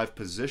all 5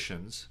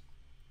 positions,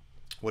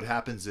 what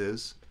happens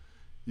is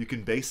you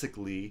can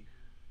basically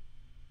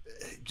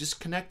just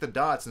connect the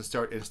dots and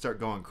start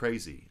going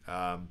crazy.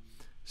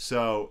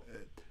 So,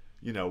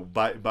 you know,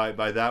 by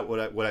that,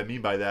 what I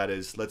mean by that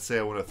is, let's say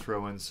I want to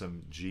throw in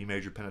some G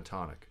major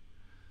pentatonic,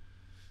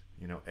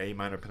 you know, A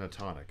minor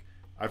pentatonic.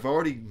 I've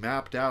already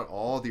mapped out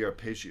all the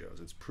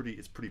arpeggios. It's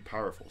pretty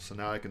powerful. So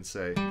now I can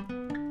say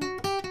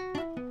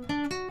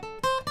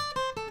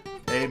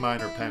A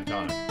minor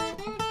pentatonic,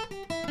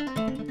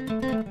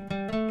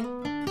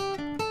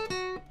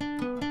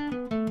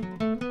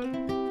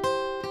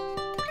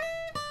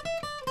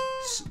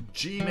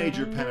 G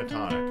major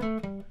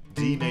pentatonic,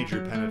 D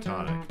major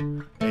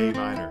pentatonic, A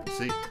minor.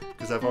 See?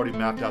 Because I've already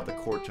mapped out the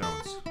chord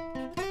tones.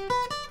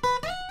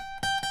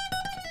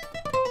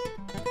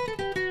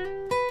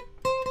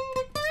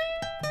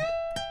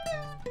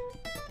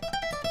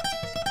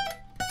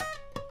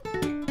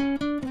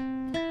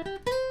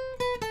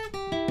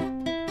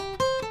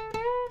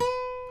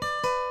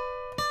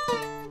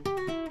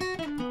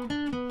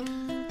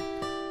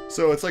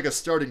 So it's like a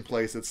starting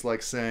place. It's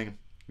like saying,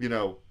 you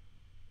know,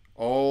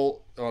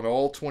 on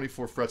all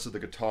 24 frets of the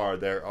guitar,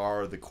 there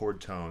are the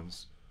chord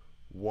tones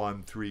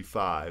 1, 3,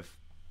 5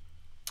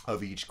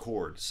 of each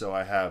chord. So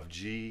I have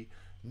G,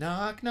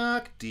 knock,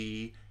 knock,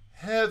 D,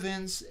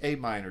 heavens, A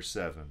minor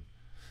 7.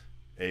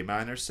 A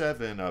minor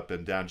 7, up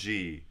and down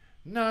G,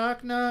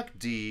 knock, knock,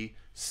 D,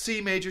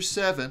 C major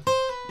 7.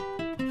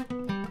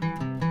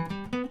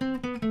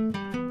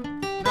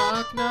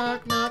 Knock,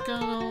 knock, knock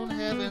on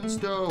heaven's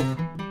door.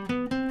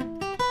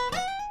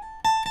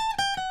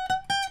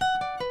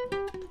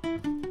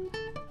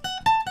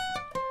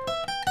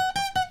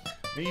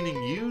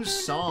 Meaning,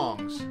 use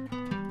songs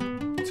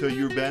to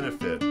your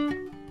benefit.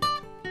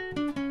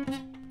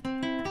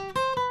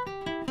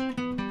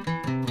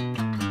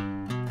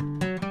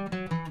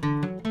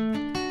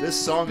 This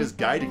song is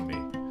guiding me.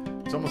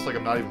 It's almost like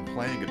I'm not even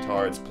playing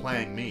guitar, it's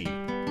playing me.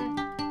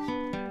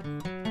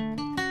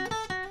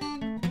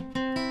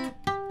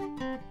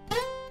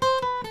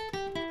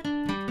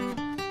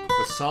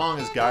 The song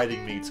is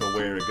guiding me to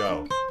where to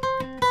go.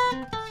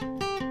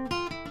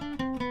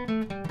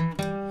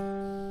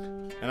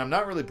 And I'm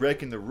not really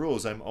breaking the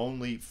rules, I'm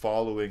only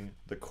following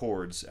the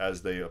chords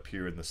as they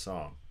appear in the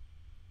song.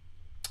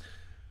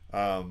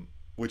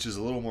 Which is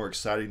a little more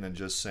exciting than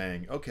just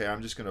saying, okay,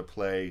 I'm just going to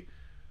play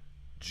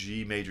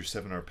G major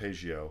 7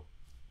 arpeggio.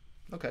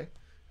 Okay.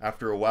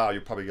 After a while,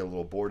 you'll probably get a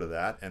little bored of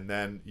that, and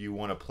then you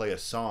want to play a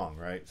song,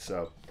 right?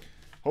 So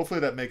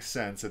hopefully that makes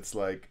sense. It's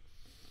like,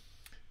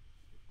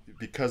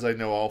 because I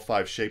know all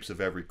 5 shapes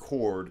of every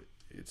chord,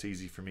 it's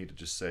easy for me to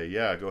just say,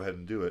 yeah, go ahead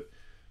and do it.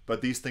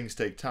 But these things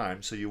take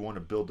time, so you want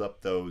to build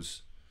up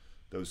those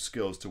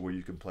skills to where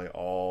you can play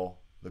all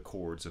the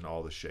chords and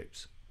all the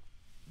shapes.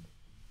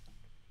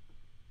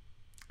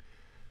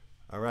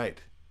 All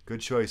right.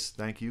 Good choice.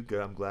 Thank you.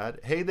 Good. I'm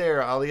glad. Hey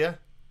there, Alia.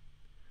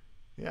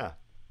 Yeah.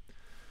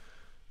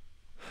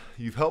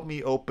 You've helped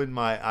me open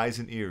my eyes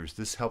and ears.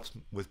 This helps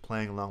with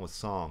playing along with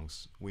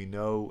songs we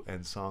know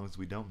and songs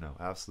we don't know.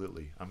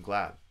 Absolutely. I'm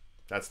glad.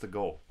 That's the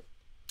goal.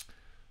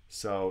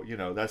 So, you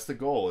know, that's the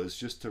goal, is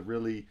just to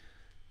really,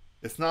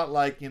 it's not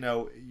like, you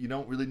know, you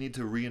don't really need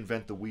to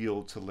reinvent the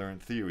wheel to learn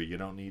theory. You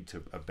don't need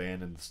to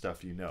abandon the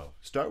stuff you know.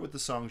 Start with the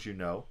songs you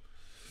know.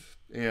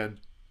 And,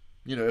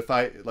 you know,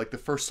 like the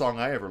first song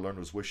I ever learned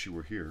was Wish You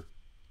Were Here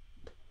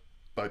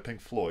by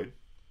Pink Floyd.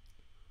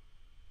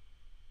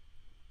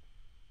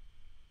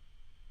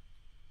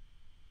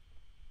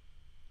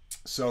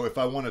 So if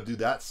I want to do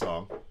that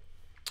song,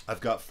 I've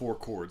got 4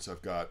 chords.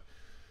 I've got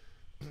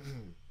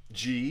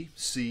G,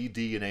 C,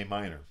 D, and A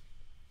minor.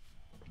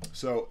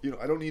 So, you know,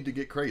 I don't need to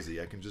get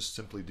crazy. I can just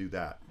simply do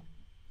that.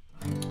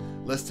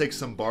 Let's take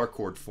some bar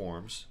chord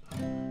forms.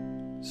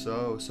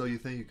 So you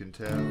think you can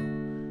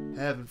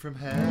tell heaven from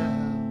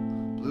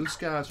hell, blue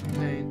skies from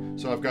pain.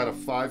 So I've got a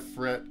 5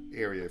 fret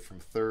area from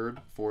 3rd,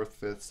 4th,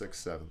 5th,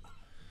 6th, 7th.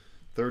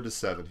 3rd to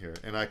 7 here.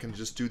 And I can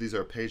just do these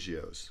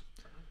arpeggios.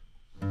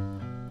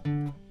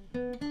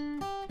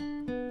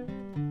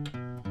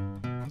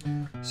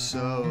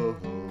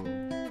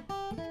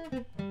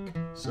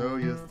 So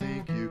you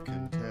think you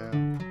can tell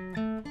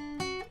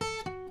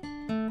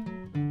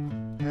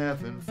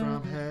heaven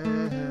from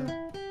hell,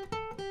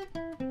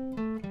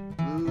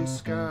 blue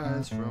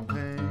skies from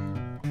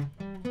pain,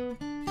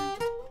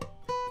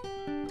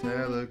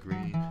 tell a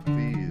green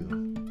field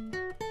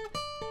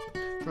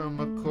from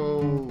a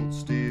cold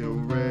steel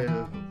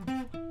rail.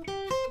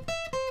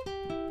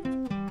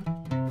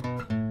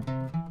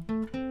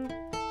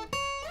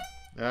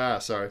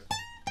 Sorry.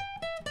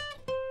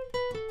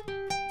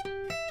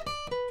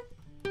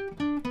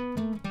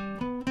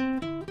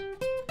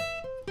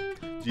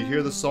 Do you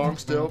hear the song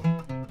still?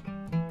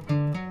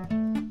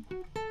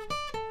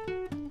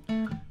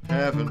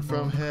 Heaven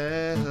from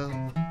hell,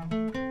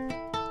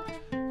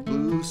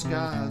 blue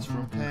skies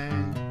from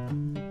pain.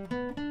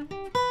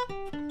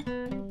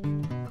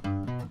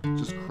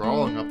 Just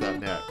crawling up that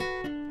neck.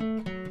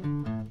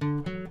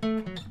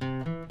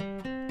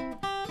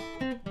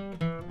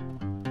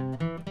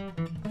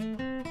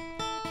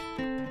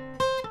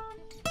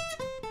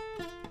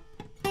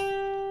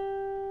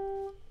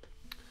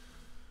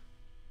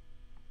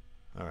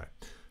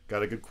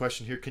 Got a good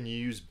question here. Can you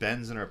use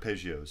bends and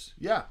arpeggios?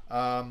 Yeah.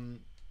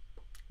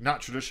 Not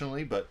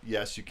traditionally, but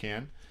yes, you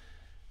can.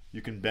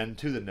 You can bend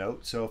to the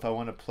note. So if I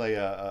want to play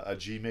a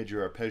G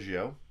major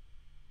arpeggio,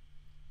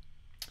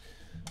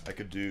 I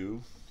could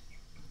do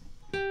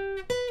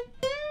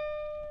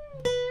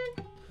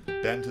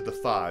bend to the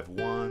 5.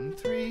 1,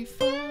 3,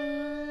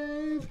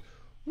 5.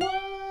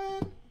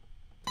 1,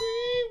 3,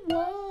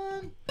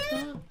 1,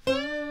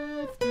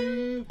 5,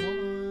 3,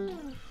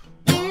 1,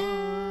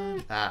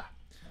 1.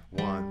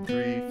 1,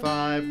 3,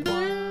 5,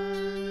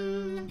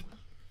 1.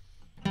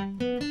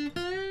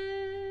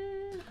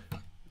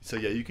 So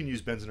yeah, you can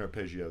use bends and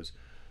arpeggios.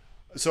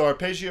 So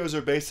arpeggios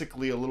are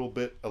basically a little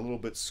bit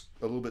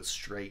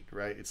straight,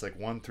 right? It's like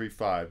 1, 3,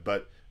 5,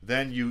 but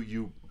then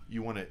you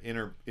want to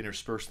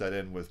intersperse that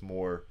in with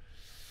more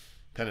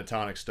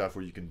pentatonic stuff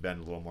where you can bend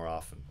a little more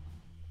often.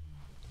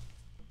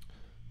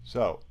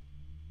 So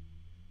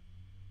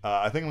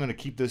I think I'm going to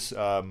keep this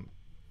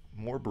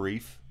more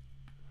brief.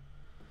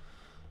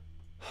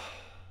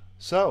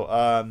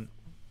 So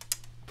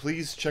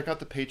please check out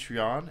the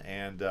Patreon,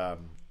 and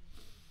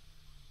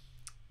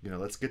you know,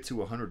 let's get to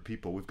 100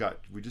 people.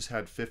 We just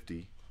had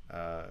 50,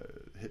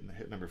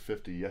 hit number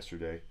 50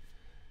 yesterday,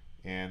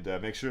 and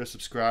make sure to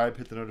subscribe,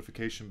 hit the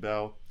notification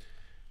bell,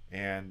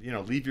 and you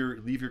know, leave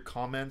your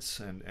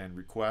comments and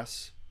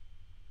requests.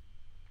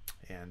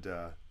 And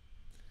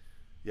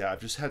yeah,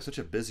 I've just had such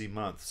a busy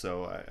month,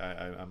 so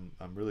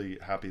I'm really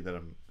happy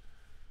that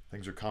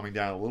things are calming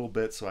down a little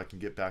bit, so I can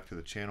get back to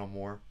the channel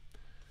more.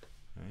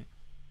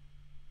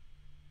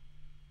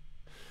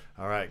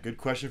 All right, good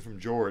question from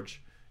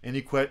George.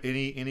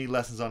 Any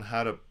lessons on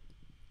how to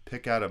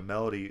pick out a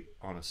melody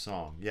on a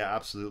song? Yeah,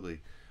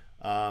 absolutely.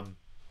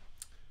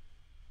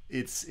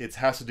 It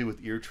has to do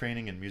with ear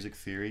training and music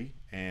theory,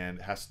 and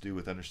it has to do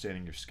with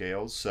understanding your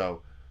scales.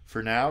 So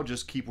for now,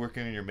 just keep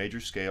working on your major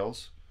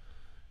scales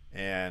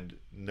and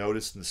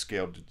notice in the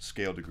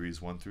scale degrees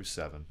 1 through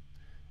 7,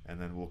 and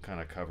then we'll kind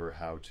of cover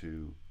how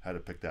to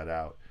pick that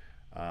out.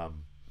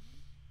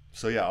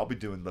 So yeah, I'll be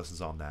doing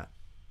lessons on that.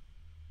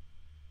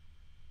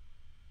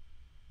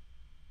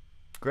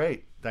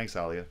 Great. Thanks,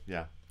 Alia.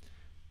 Yeah.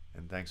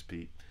 And thanks,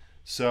 Pete.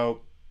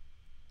 So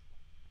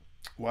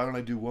why don't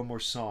I do one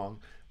more song?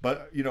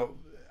 But, you know,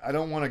 I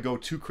don't want to go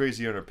too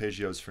crazy on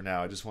arpeggios for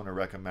now. I just want to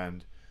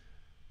recommend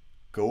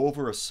go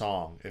over a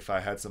song if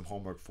I had some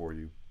homework for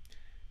you.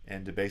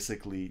 And to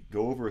basically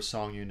go over a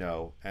song you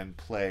know and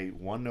play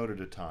one note at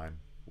a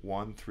time.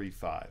 1, 3,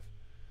 5.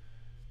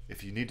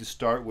 If you need to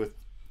start with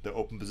the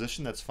open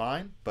position, that's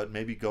fine. But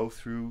maybe go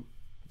through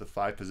the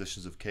 5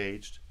 positions of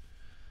caged.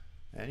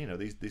 And you know,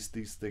 these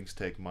things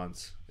take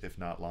months, if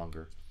not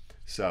longer.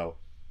 So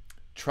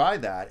try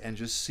that and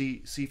just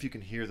see if you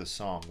can hear the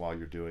song while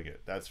you're doing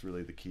it. That's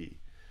really the key.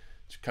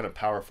 It's kind of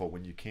powerful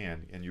when you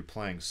can, and you're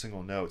playing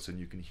single notes and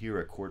you can hear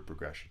a chord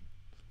progression.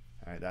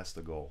 All right, that's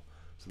the goal.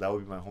 So that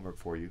would be my homework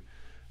for you.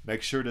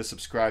 Make sure to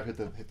subscribe, hit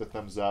the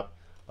thumbs up.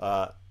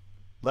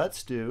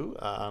 Let's do.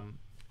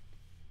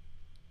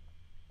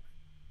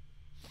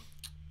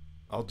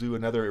 I'll do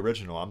another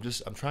original. I'm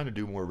trying to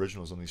do more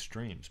originals on these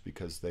streams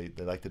because they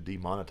like to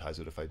demonetize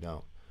it if I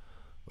don't,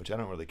 which I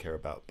don't really care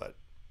about, but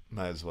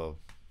might as well,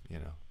 you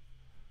know,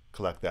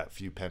 collect that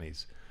few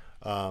pennies.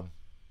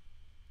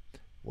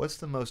 What's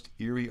the most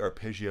eerie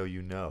arpeggio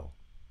you know?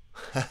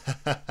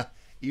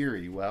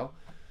 Eerie, well,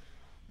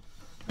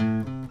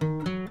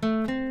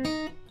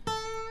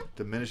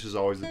 diminish is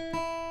always a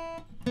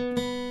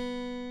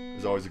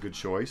good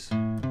choice.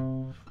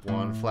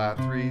 1 flat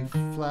 3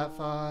 flat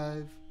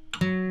 5.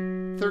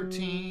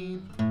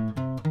 13.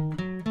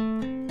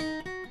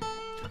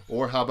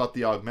 Or how about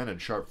the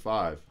augmented sharp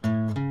 5?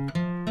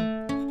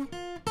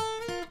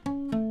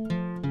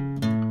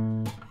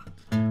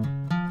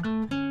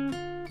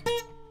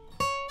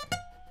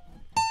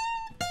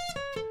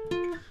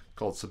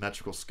 Called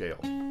symmetrical scale.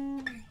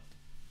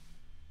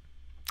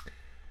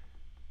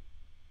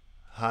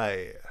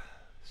 Hi,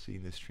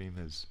 seeing this stream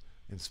has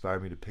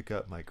inspired me to pick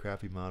up my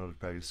crappy model to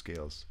practice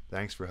scales.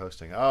 Thanks for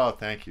hosting. Oh,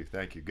 thank you.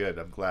 Good.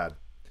 I'm glad.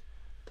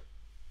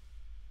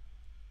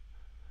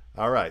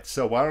 All right,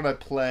 so why don't I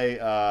play,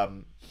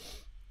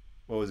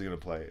 what was he going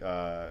to play?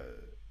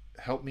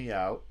 Help Me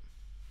Out,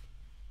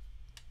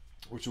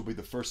 which will be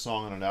the first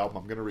song on an album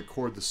I'm going to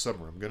record this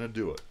summer. I'm going to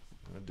do it.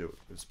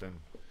 It's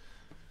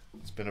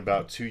been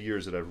about 2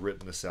 years that I've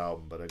written this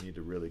album, but I need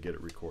to really get it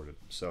recorded.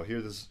 So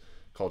here this is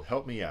called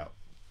Help Me Out.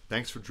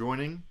 Thanks for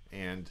joining,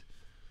 and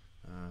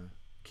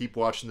keep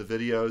watching the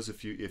videos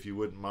if you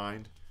wouldn't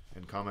mind,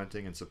 and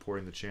commenting and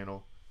supporting the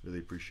channel. Really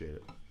appreciate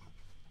it.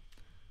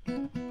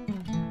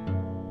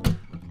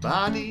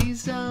 By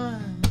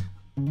design,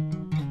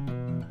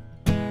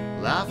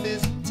 life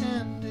is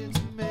intended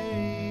to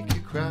make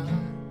you cry.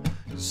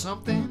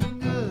 Something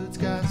good's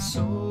got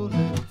so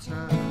little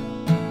time.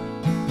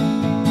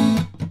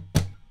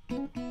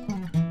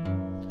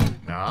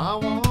 Now I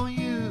want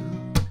you,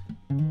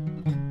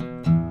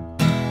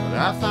 but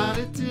I find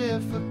it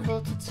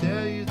difficult to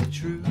tell you the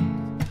truth,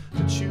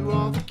 that you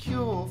are the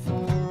cure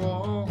for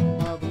all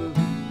my blues.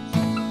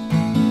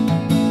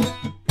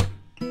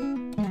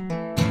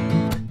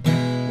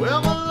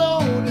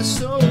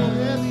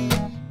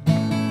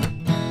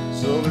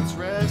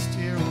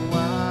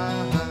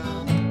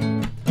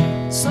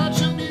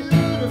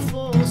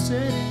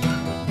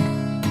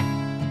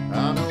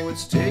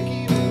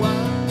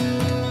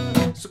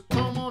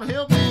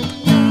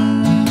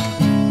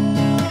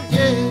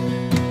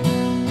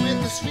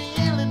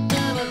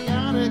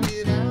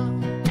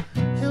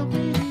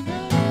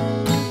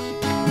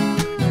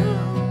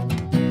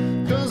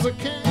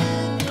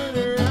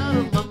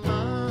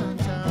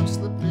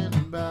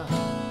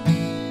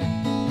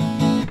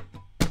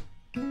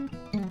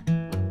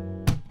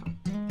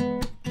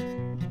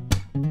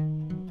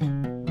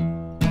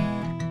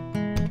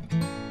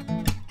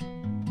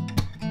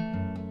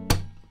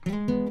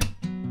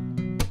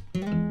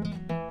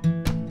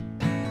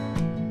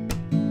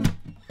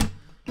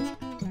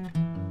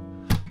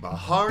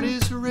 heart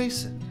is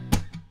racing,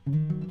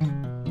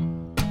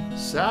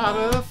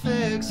 side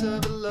effects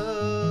of the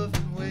love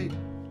and wait,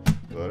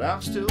 but I'm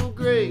still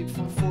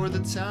grateful for the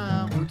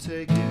time we're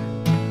taking.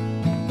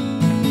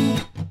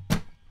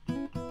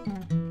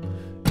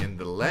 In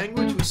the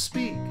language we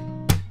speak,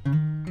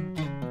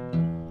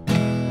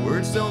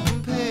 words don't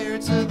compare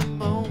to the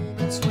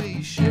moments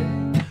we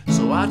share.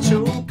 So I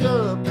choke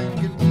up and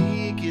get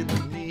weak in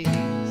the knees.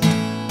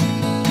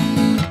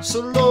 So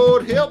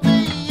Lord, help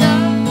me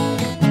out,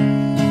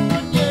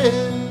 yeah,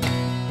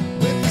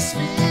 with this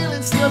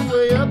feeling stuck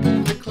way up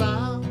in the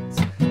clouds.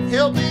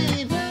 Help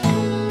me now,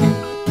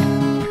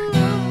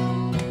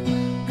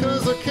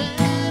 'cause I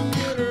can't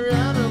get her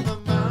out of my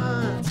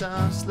mind.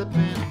 Time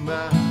slipping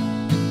by.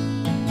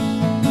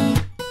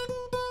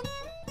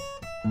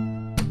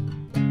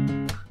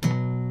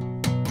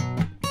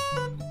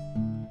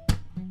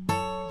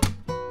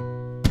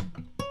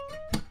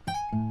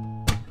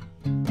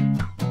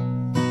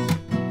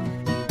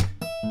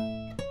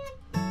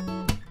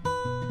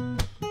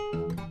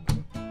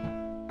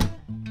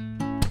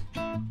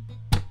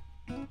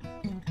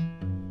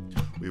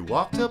 We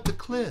walked up the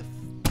cliff,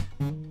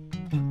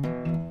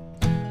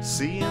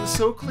 seeing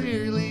so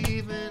clearly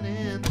even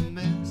in the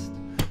mist,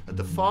 that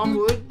the fog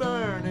would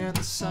burn and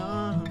the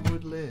sun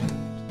would lift.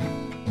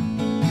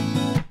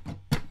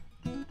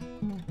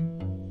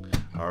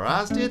 Our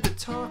eyes did the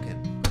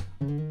talking.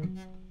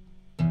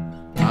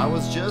 I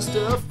was just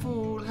a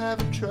fool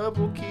having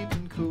trouble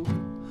keeping cool,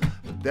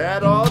 but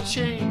that all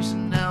changed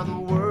and now the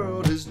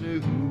world is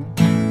new.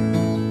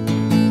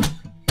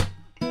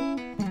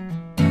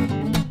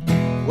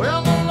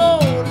 Well, the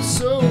load is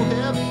so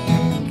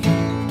heavy,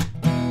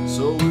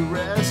 so we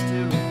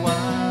rested a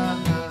while.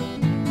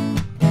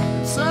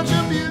 In such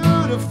a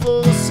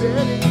beautiful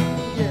setting,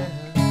 yeah.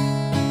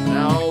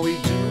 Now all we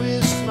do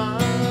is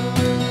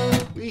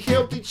smile. We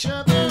helped each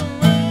other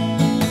around,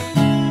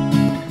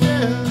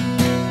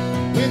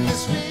 yeah. With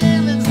these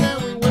feelings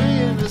that we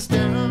weighing us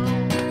down,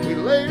 we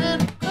laid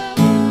it down.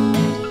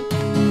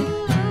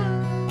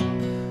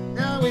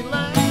 Now we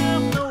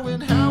laugh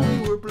knowing how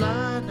we were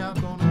blind.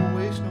 Not gonna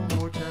waste no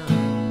more time.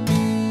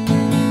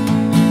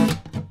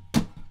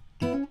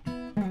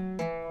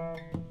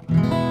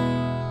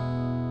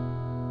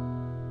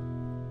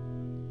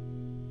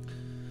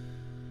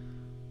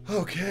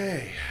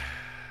 Okay.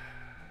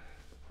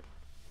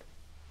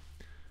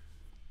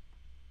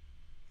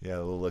 Yeah, a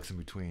little licks in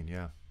between,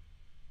 yeah.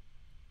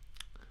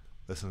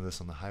 Listen to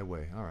this on the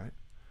highway. All right.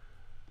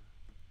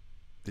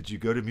 Did you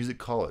go to music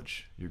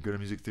college? You're good at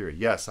music theory.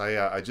 Yes,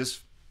 I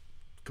just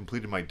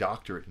completed my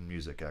doctorate in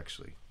music,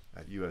 actually,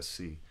 at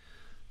USC.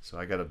 So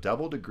I got a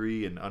double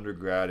degree in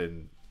undergrad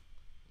in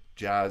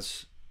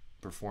jazz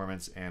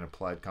performance and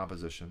applied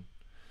composition.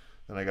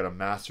 Then I got a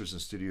master's in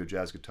studio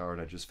jazz guitar,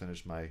 and I just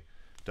finished my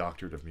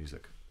doctorate of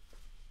music.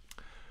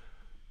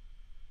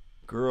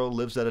 Girl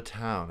lives out of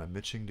town. I'm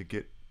itching to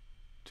get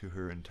to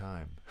her in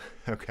time.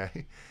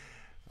 Okay.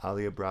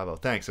 Alia Bravo.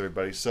 Thanks,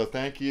 everybody. So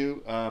thank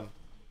you.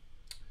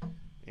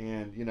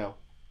 And you know,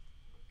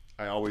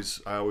 I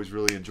always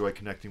really enjoy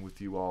connecting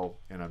with you all,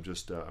 and I'm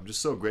just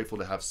so grateful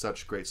to have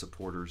such great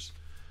supporters,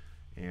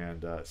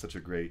 and such a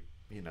great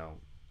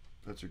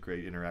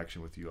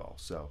interaction with you all.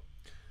 So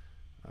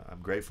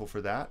I'm grateful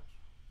for that.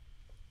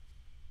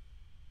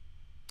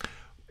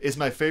 Is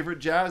my favorite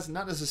jazz?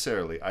 Not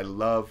necessarily. I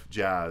love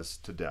jazz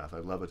to death. I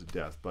love it to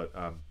death. But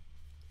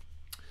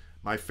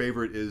my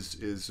favorite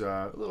is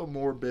a little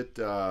more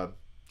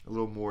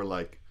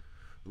like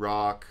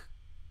rock,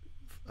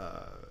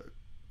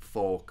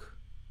 folk,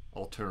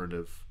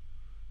 alternative,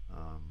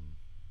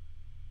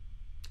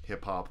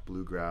 hip hop,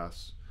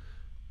 bluegrass,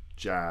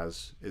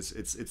 jazz.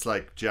 It's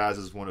like jazz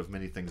is one of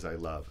many things I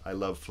love. I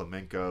love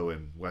flamenco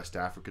and West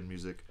African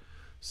music.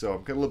 So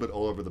I'm getting a little bit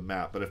all over the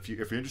map. But if you're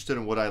interested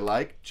in what I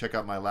like, check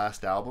out my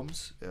last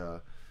albums.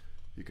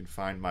 You can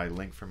find my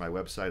link for my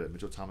website at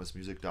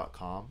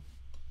mitchellthomasmusic.com.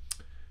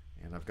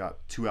 And I've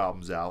got 2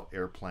 albums out,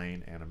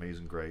 Airplane and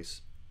Amazing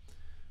Grace.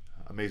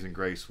 Amazing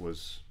Grace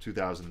was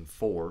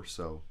 2004,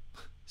 so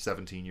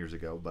 17 years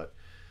ago, but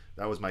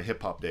that was my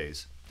hip-hop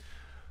days.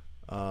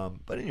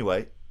 But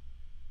anyway,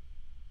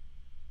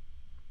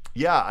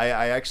 yeah,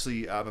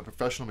 I'm a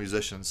professional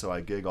musician, so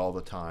I gig all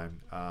the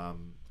time.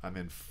 I'm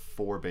in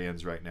 4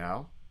 bands right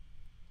now,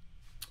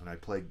 and I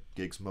play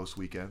gigs most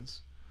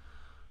weekends.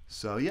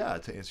 So yeah,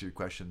 to answer your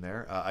question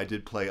there, I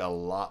did play a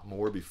lot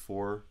more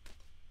before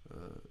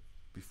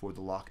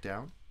the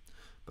lockdown,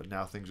 but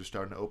now things are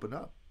starting to open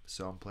up,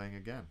 so I'm playing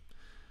again.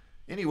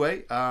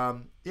 Anyway,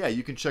 yeah,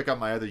 you can check out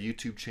my other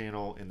YouTube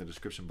channel in the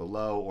description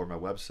below, or my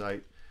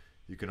website.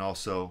 You can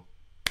also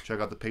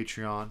check out the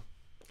Patreon.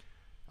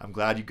 I'm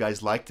glad you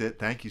guys liked it.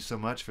 Thank you so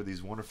much for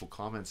these wonderful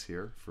comments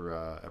here,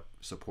 for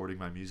supporting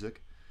my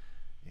music.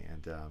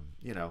 And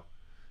you know,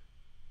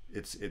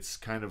 it's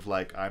kind of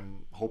like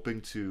I'm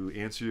hoping to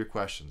answer your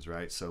questions,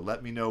 right? So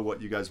let me know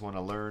what you guys want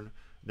to learn.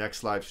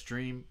 Next live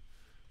stream,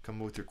 come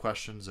with your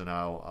questions, and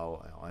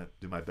I'll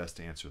do my best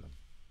to answer them.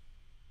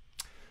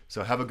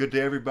 So have a good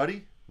day,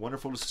 everybody.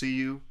 Wonderful to see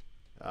you.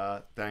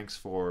 Thanks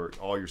for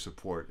all your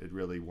support. It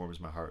really warms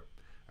my heart.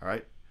 All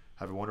right.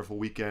 Have a wonderful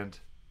weekend.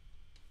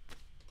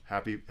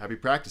 Happy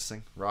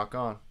practicing. Rock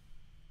on.